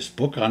chapter of this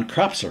book on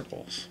crop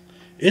circles.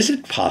 Is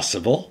it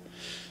possible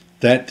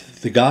that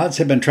the gods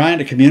have been trying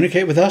to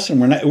communicate with us and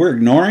we're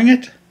ignoring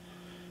it?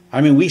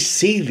 I mean, we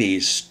see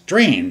these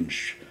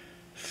strange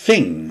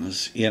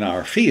things in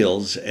our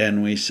fields,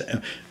 and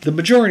the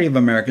majority of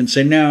Americans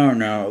say,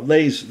 no,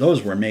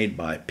 those were made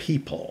by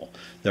people.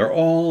 They're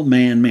all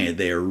man-made.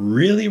 They are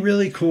really,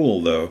 really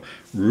cool, though.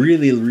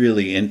 Really,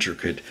 really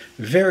intricate.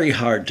 Very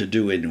hard to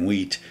do in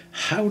wheat.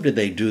 How do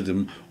they do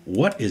them?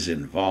 What is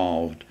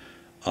involved?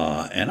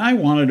 And I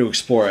wanted to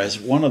explore, as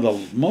one of the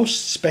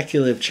most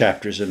speculative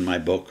chapters in my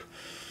book,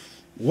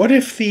 what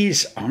if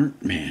these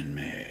aren't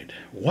man-made?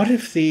 What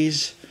if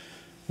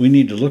we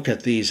need to look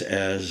at these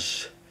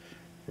as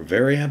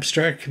very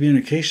abstract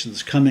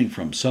communications coming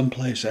from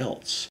someplace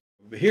else?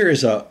 Here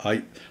is a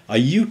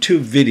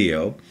YouTube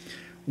video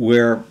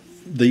where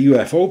the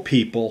UFO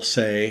people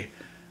say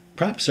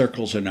crop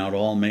circles are not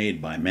all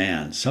made by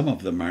man. Some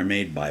of them are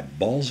made by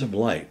balls of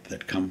light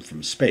that come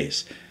from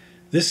space.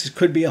 This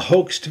could be a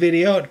hoaxed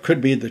video. It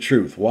could be the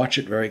truth. Watch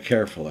it very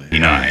carefully.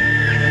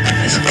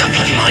 There's a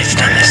couple of lights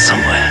down there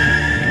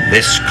somewhere.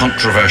 This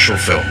controversial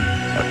film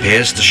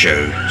appears to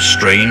show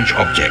strange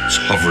objects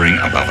hovering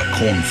above a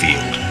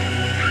cornfield.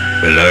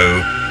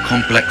 Below,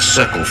 complex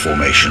circle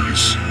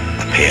formations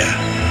appear.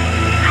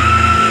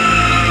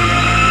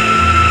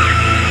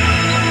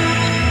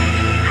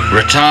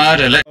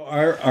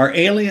 Are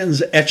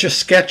aliens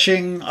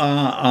etch-a-sketching in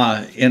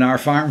our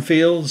farm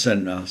fields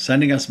and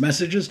sending us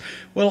messages?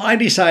 Well, I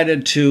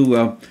decided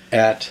to,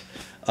 at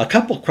a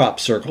couple crop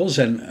circles,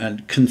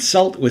 and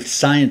consult with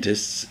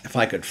scientists, if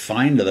I could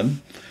find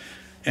them,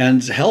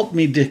 and help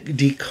me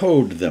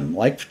decode them.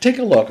 Like, take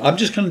a look. I'm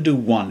just going to do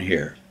one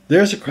here.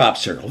 There's a crop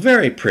circle.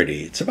 Very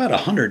pretty. It's about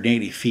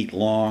 180 feet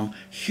long.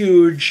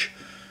 Huge.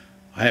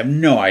 I have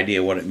no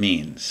idea what it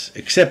means,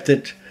 except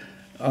that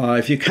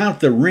if you count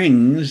the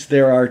rings,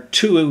 there are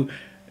 2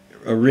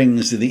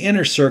 rings in the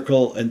inner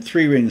circle and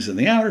 3 rings in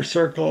the outer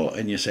circle,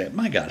 and you say,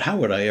 my God, how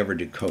would I ever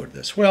decode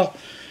this? Well,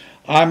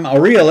 I'm a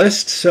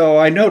realist, so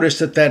I noticed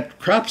that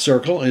crop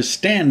circle is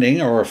standing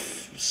or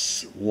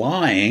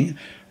lying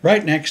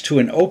right next to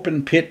an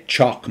open pit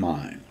chalk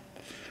mine.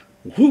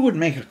 Who would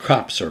make a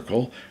crop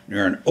circle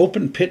near an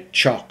open pit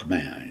chalk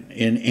mine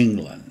in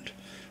England?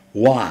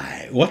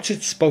 Why? What's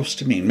it supposed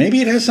to mean?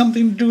 Maybe it has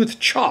something to do with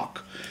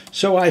chalk.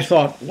 So I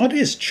thought, what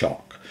is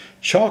chalk?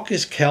 Chalk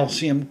is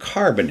calcium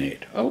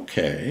carbonate.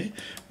 Okay,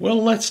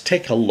 well, let's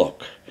take a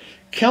look.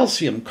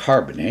 Calcium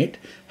carbonate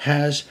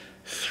has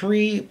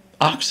 3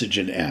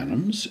 oxygen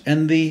atoms,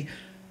 and the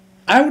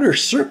outer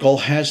circle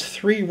has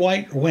 3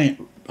 white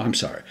rings.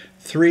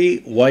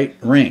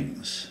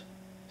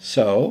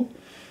 So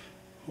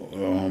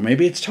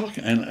maybe it's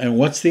talking. And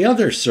what's the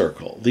other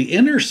circle? The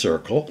inner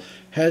circle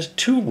has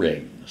 2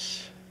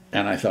 rings.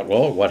 And I thought,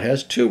 well, what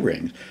has 2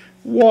 rings?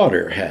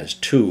 Water has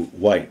 2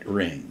 white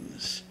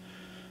rings.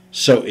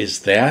 So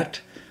is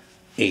that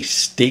a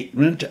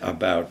statement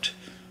about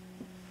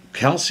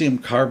calcium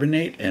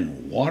carbonate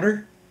and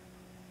water?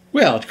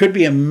 Well, it could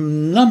be a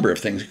number of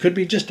things. It could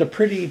be just a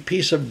pretty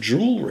piece of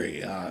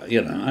jewelry. I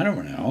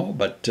don't know.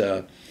 But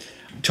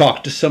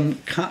talk to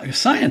some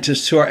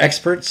scientists who are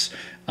experts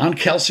on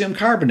calcium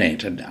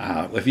carbonate. And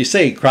if you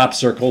say crop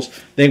circles,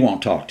 they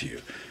won't talk to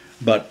you.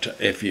 But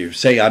if you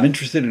say, I'm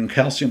interested in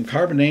calcium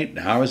carbonate,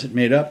 how is it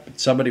made up?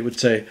 Somebody would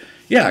say,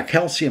 yeah,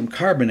 calcium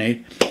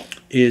carbonate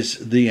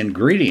is the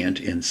ingredient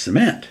in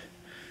cement.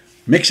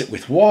 Mix it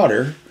with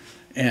water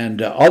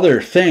and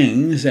other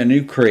things, and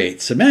you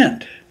create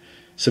cement.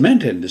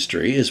 Cement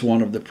industry is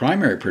one of the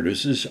primary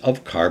producers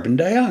of carbon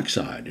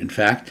dioxide. In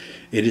fact,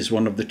 it is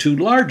one of the 2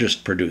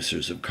 largest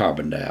producers of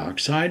carbon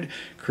dioxide,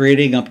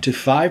 creating up to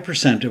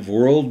 5% of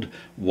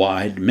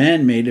worldwide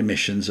man-made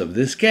emissions of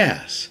this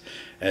gas.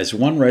 As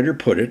one writer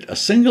put it, a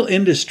single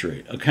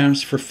industry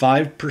accounts for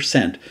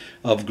 5%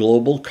 of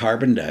global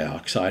carbon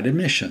dioxide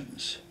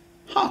emissions.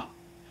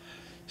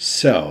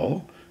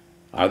 So,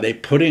 are they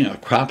putting a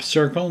crop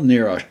circle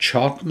near a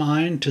chalk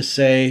mine to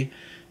say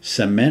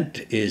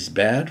cement is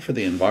bad for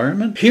the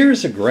environment?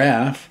 Here's a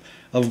graph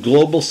of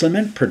global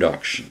cement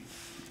production.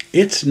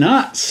 It's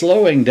not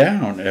slowing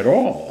down at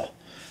all.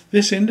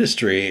 This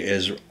industry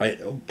is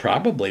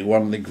probably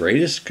one of the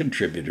greatest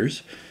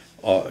contributors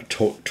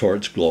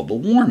towards global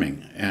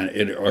warming,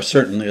 or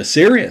certainly a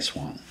serious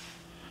one.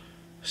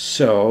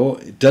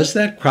 So, does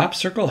that crop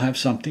circle have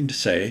something to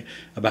say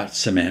about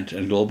cement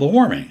and global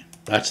warming?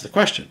 That's the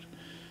question.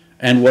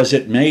 And was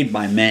it made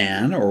by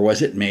man, or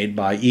was it made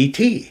by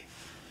E.T.?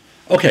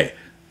 Okay,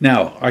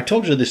 now, I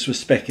told you this was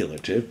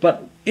speculative,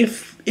 but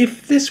if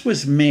this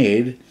was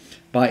made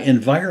by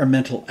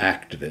environmental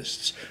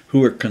activists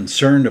who are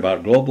concerned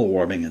about global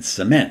warming and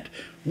cement,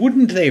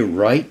 wouldn't they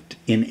write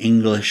in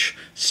English,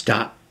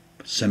 "Stop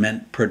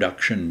cement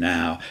production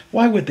now"?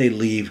 Why would they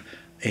leave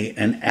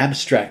an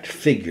abstract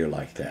figure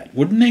like that?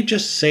 Wouldn't they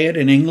just say it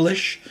in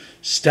English?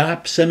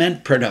 Stop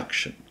cement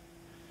production.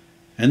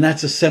 And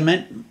that's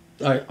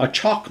a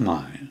chalk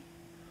mine.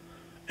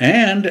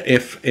 And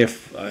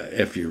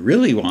if you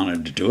really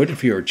wanted to do it,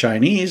 if you were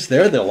Chinese,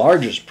 they're the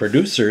largest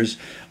producers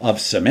of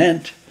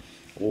cement.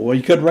 Well,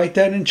 you could write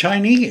that in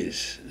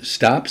Chinese.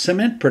 Stop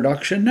cement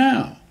production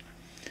now.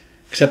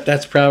 Except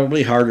that's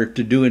probably harder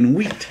to do in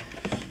wheat.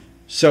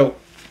 So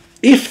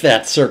if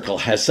that circle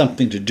has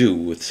something to do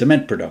with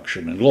cement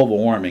production and global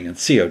warming and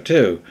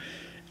CO2,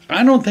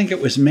 I don't think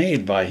it was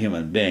made by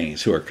human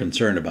beings who are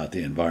concerned about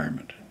the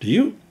environment. Do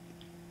you?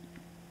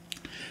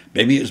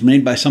 Maybe it was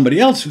made by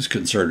somebody else who's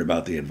concerned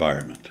about the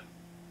environment.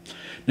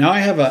 Now, I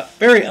have a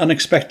very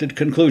unexpected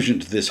conclusion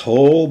to this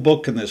whole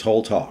book and this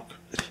whole talk.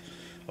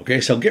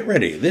 Okay, so get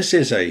ready. This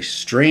is a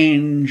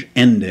strange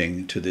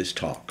ending to this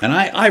talk. And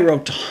I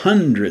wrote to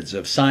hundreds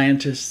of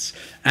scientists,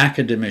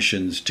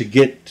 academicians, to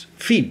get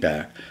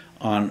feedback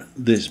on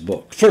this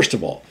book. First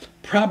of all,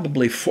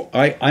 probably,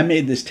 I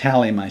made this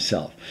tally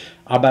myself.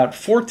 About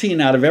 14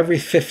 out of every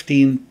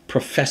 15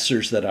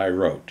 professors that I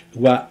wrote,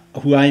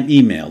 who I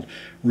emailed,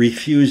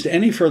 refused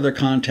any further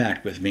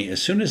contact with me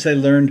as soon as they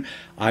learned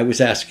I was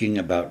asking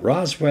about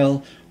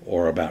Roswell,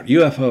 or about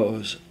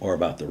UFOs, or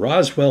about the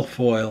Roswell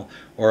foil,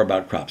 or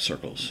about crop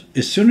circles.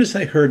 As soon as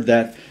they heard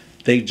that,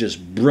 they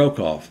just broke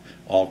off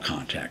all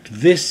contact.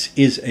 This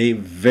is a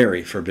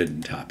very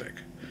forbidden topic.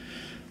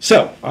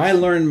 So I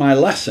learned my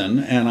lesson,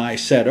 and I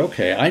said,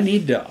 okay, I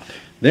need to...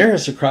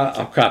 There's a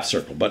crop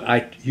circle, but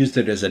I used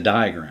it as a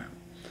diagram.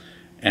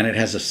 And it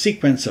has a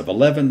sequence of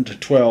 11 to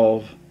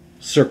 12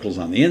 circles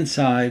on the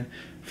inside,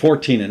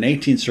 14 and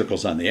 18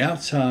 circles on the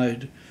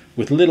outside,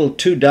 with little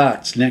 2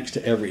 dots next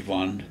to every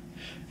one.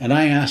 And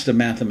I asked a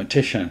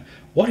mathematician,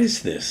 what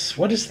is this?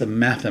 What is the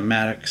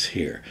mathematics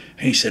here?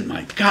 And he said,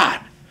 my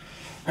God,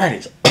 that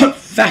is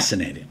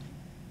fascinating.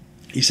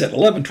 He said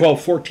 11, 12,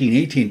 14,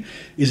 18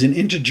 is an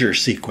integer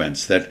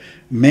sequence that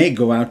may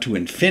go out to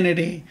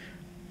infinity,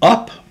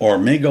 up, or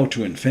may go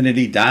to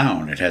infinity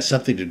down. It has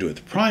something to do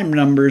with prime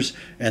numbers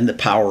and the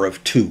power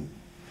of 2.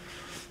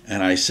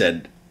 And I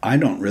said, I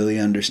don't really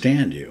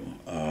understand you.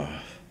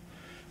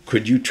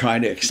 Could you try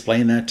to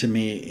explain that to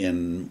me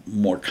in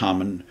more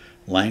common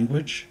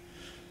language?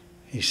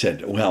 He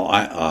said, well,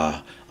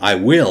 I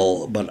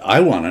will, but I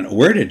want to know,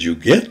 where did you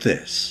get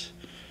this?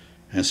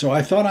 And so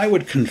I thought I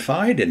would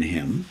confide in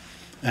him,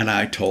 and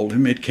I told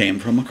him it came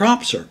from a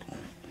crop circle.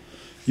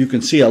 You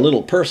can see a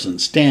little person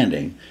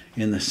standing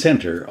in the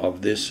center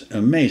of this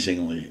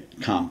amazingly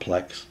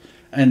complex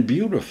and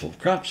beautiful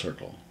crop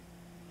circle.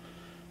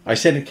 I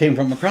said it came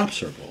from a crop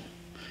circle.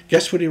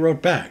 Guess what he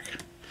wrote back?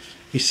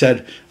 He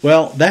said,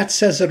 well, that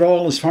says it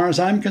all as far as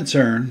I'm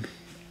concerned.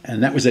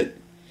 And that was it.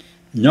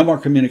 No more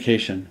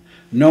communication,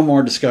 no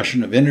more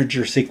discussion of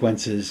integer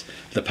sequences,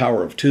 the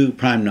power of 2,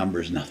 prime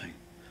numbers, nothing.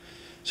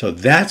 So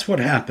that's what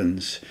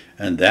happens,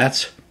 and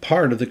that's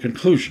part of the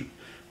conclusion.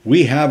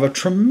 We have a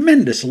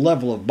tremendous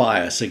level of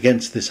bias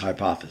against this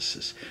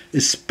hypothesis,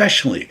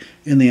 especially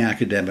in the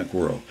academic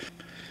world.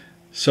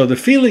 So the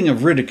feeling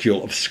of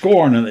ridicule, of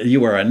scorn, and that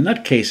you are a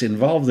nutcase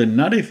involved in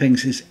nutty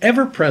things is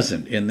ever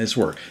present in this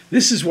work.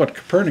 This is what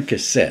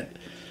Copernicus said.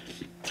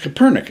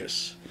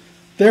 Copernicus.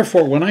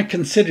 Therefore, when I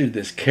considered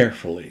this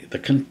carefully, the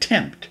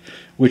contempt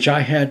which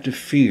I had to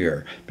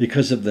fear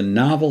because of the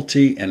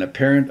novelty and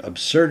apparent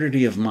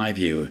absurdity of my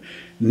view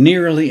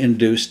nearly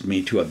induced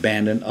me to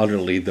abandon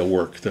utterly the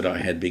work that I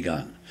had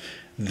begun.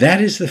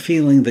 That is the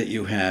feeling that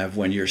you have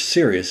when you're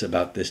serious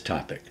about this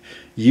topic.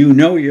 You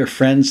know your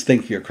friends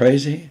think you're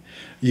crazy.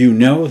 You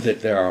know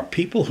that there are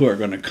people who are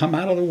going to come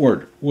out of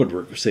the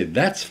woodwork and say,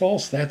 that's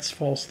false,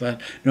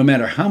 that. No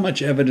matter how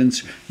much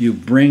evidence you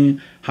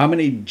bring, how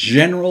many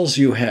generals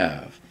you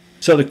have.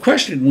 So the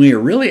question we are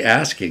really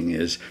asking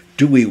is,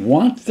 do we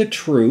want the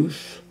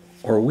truth,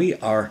 or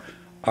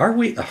are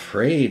we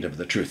afraid of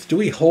the truth? Do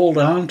we hold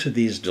on to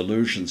these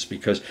delusions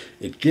because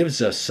it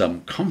gives us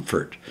some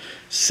comfort?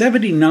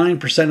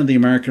 79% of the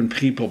American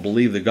people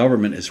believe the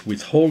government is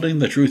withholding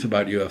the truth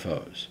about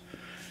UFOs.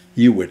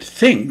 You would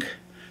think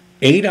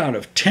 8 out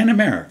of 10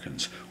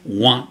 Americans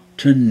want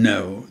to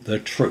know the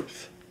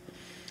truth.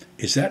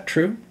 Is that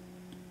true?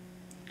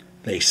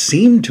 They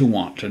seem to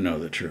want to know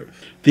the truth.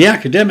 The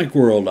academic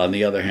world, on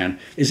the other hand,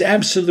 is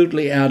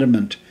absolutely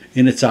adamant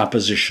in its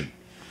opposition.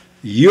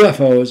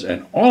 UFOs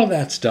and all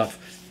that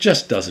stuff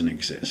just doesn't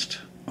exist.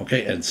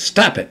 Okay? And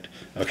stop it.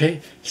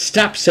 Okay?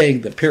 Stop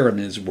saying the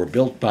pyramids were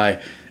built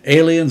by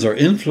aliens or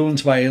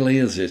influenced by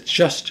aliens. It's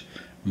just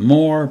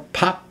more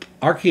pop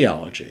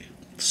archaeology,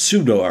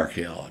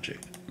 pseudo-archaeology.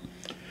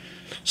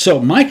 So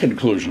my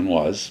conclusion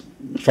was,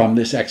 from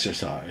this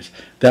exercise,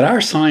 that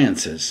our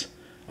sciences,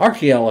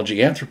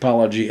 archaeology,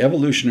 anthropology,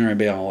 evolutionary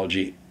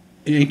biology,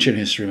 ancient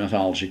history,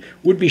 mythology,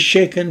 would be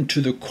shaken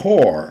to the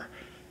core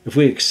if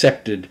we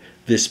accepted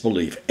this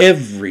belief.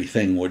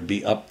 Everything would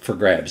be up for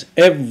grabs.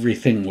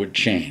 Everything would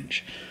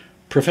change.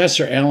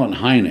 Professor Alan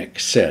Hynek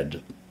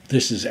said,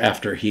 this is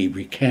after he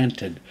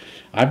recanted,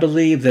 I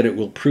believe that it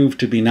will prove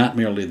to be not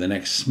merely the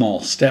next small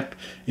step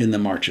in the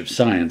march of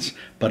science,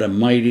 but a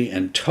mighty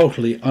and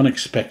totally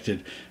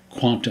unexpected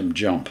quantum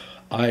jump.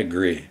 I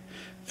agree.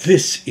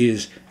 This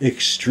is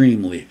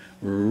extremely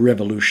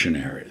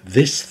revolutionary.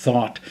 This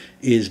thought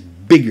is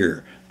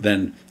bigger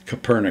than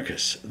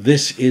Copernicus.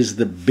 This is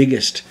the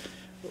biggest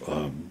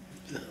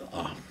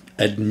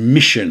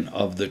admission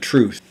of the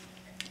truth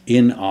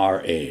in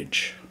our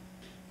age.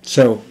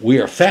 So we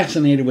are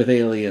fascinated with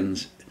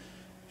aliens.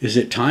 Is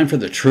it time for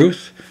the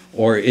truth,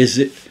 or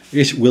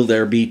will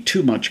there be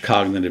too much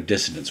cognitive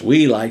dissonance?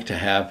 We like to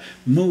have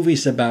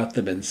movies about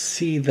them and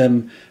see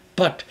them,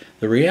 but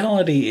the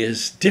reality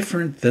is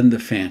different than the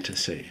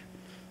fantasy.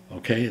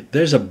 Okay,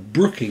 there's a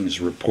Brookings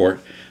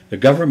report. The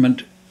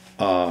government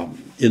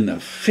in the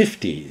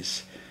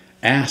 50s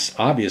asked,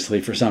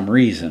 obviously for some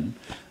reason,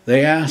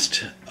 they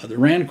asked the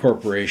Rand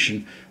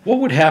Corporation, what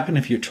would happen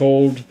if you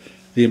told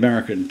the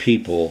American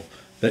people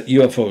that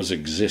UFOs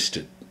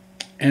existed?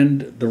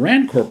 And the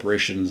Rand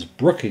Corporation's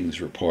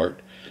Brookings report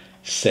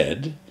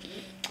said,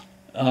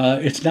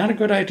 it's not a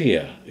good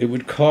idea. It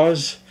would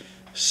cause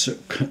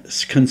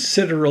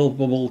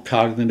considerable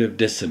cognitive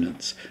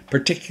dissonance,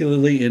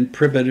 particularly in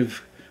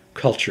primitive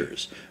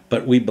cultures.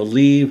 But we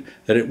believe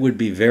that it would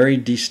be very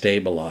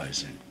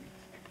destabilizing.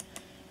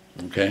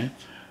 Okay?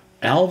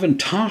 Alvin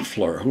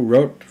Toffler, who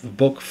wrote the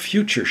book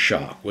Future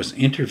Shock, was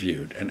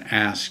interviewed and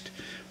asked,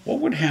 what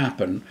would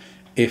happen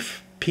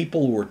if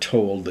people were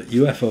told that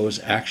UFOs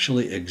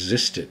actually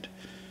existed?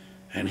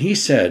 And he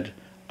said,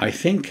 I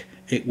think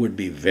it would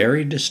be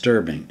very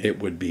disturbing. It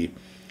would be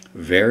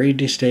very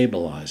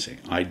destabilizing.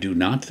 I do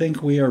not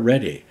think we are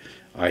ready.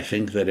 I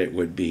think that it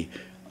would be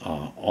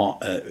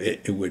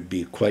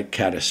quite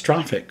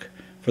catastrophic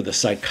for the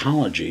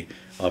psychology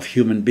of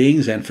human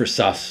beings and for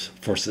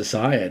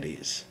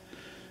societies.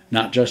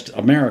 Not just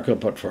America,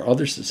 but for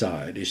other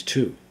societies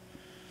too.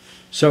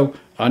 So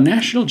a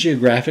National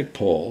Geographic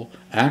poll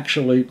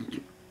actually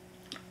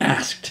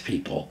asked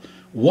people,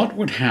 what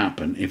would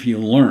happen if you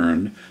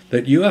learned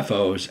that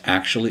UFOs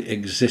actually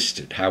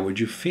existed? How would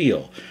you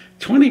feel?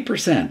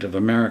 20% of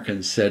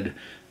Americans said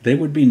they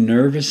would be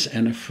nervous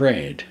and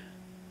afraid.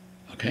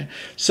 Okay?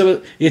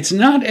 So it's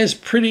not as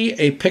pretty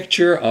a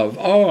picture of,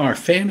 oh, our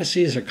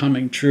fantasies are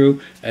coming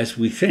true as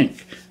we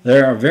think.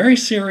 There are very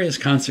serious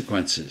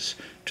consequences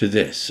to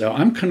this. So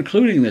I'm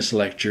concluding this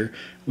lecture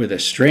with a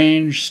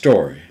strange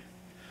story.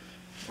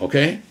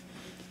 Okay?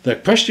 The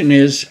question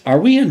is, are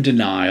we in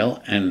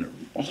denial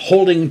and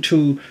holding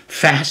too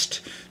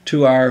fast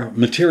to our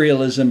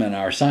materialism and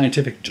our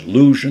scientific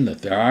delusion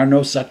that there are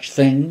no such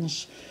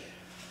things?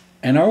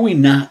 And are we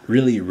not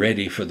really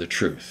ready for the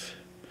truth?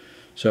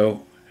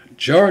 So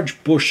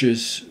George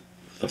Bush's,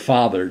 the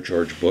father,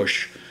 George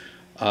Bush,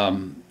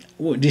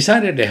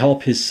 decided to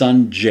help his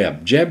son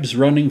Jeb. Jeb's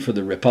running for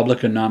the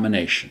Republican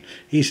nomination.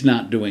 He's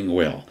not doing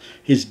well.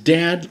 His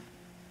dad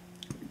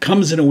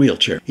comes in a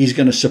wheelchair. He's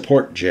going to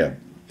support Jeb.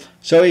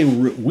 So he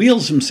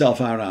wheels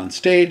himself out on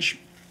stage,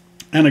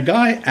 and a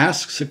guy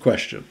asks a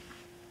question.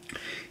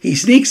 He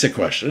sneaks a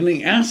question, and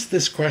he asks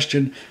this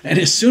question, and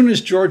as soon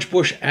as George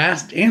Bush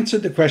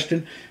answered the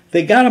question,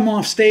 they got him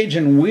off stage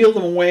and wheeled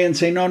him away and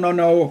say,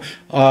 no,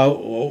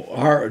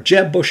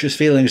 Jeb Bush's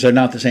feelings are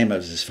not the same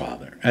as his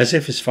father, as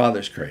if his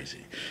father's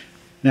crazy.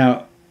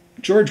 Now,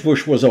 George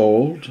Bush was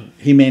old.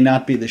 He may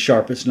not be the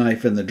sharpest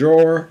knife in the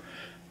drawer,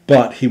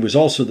 but he was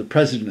also the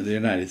President of the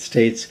United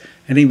States,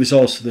 and he was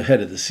also the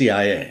head of the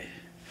CIA.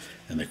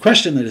 And the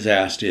question that is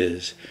asked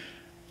is,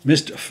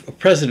 Mr.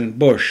 President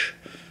Bush,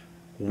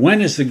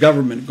 when is the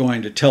government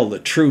going to tell the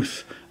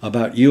truth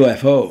about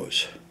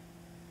UFOs?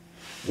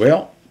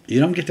 Well, you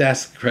don't get to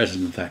ask the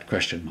president that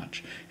question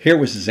much. Here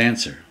was his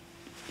answer.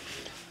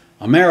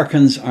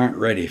 Americans aren't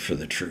ready for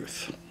the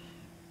truth.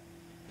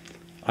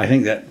 I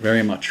think that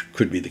very much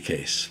could be the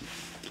case.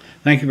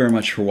 Thank you very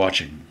much for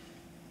watching.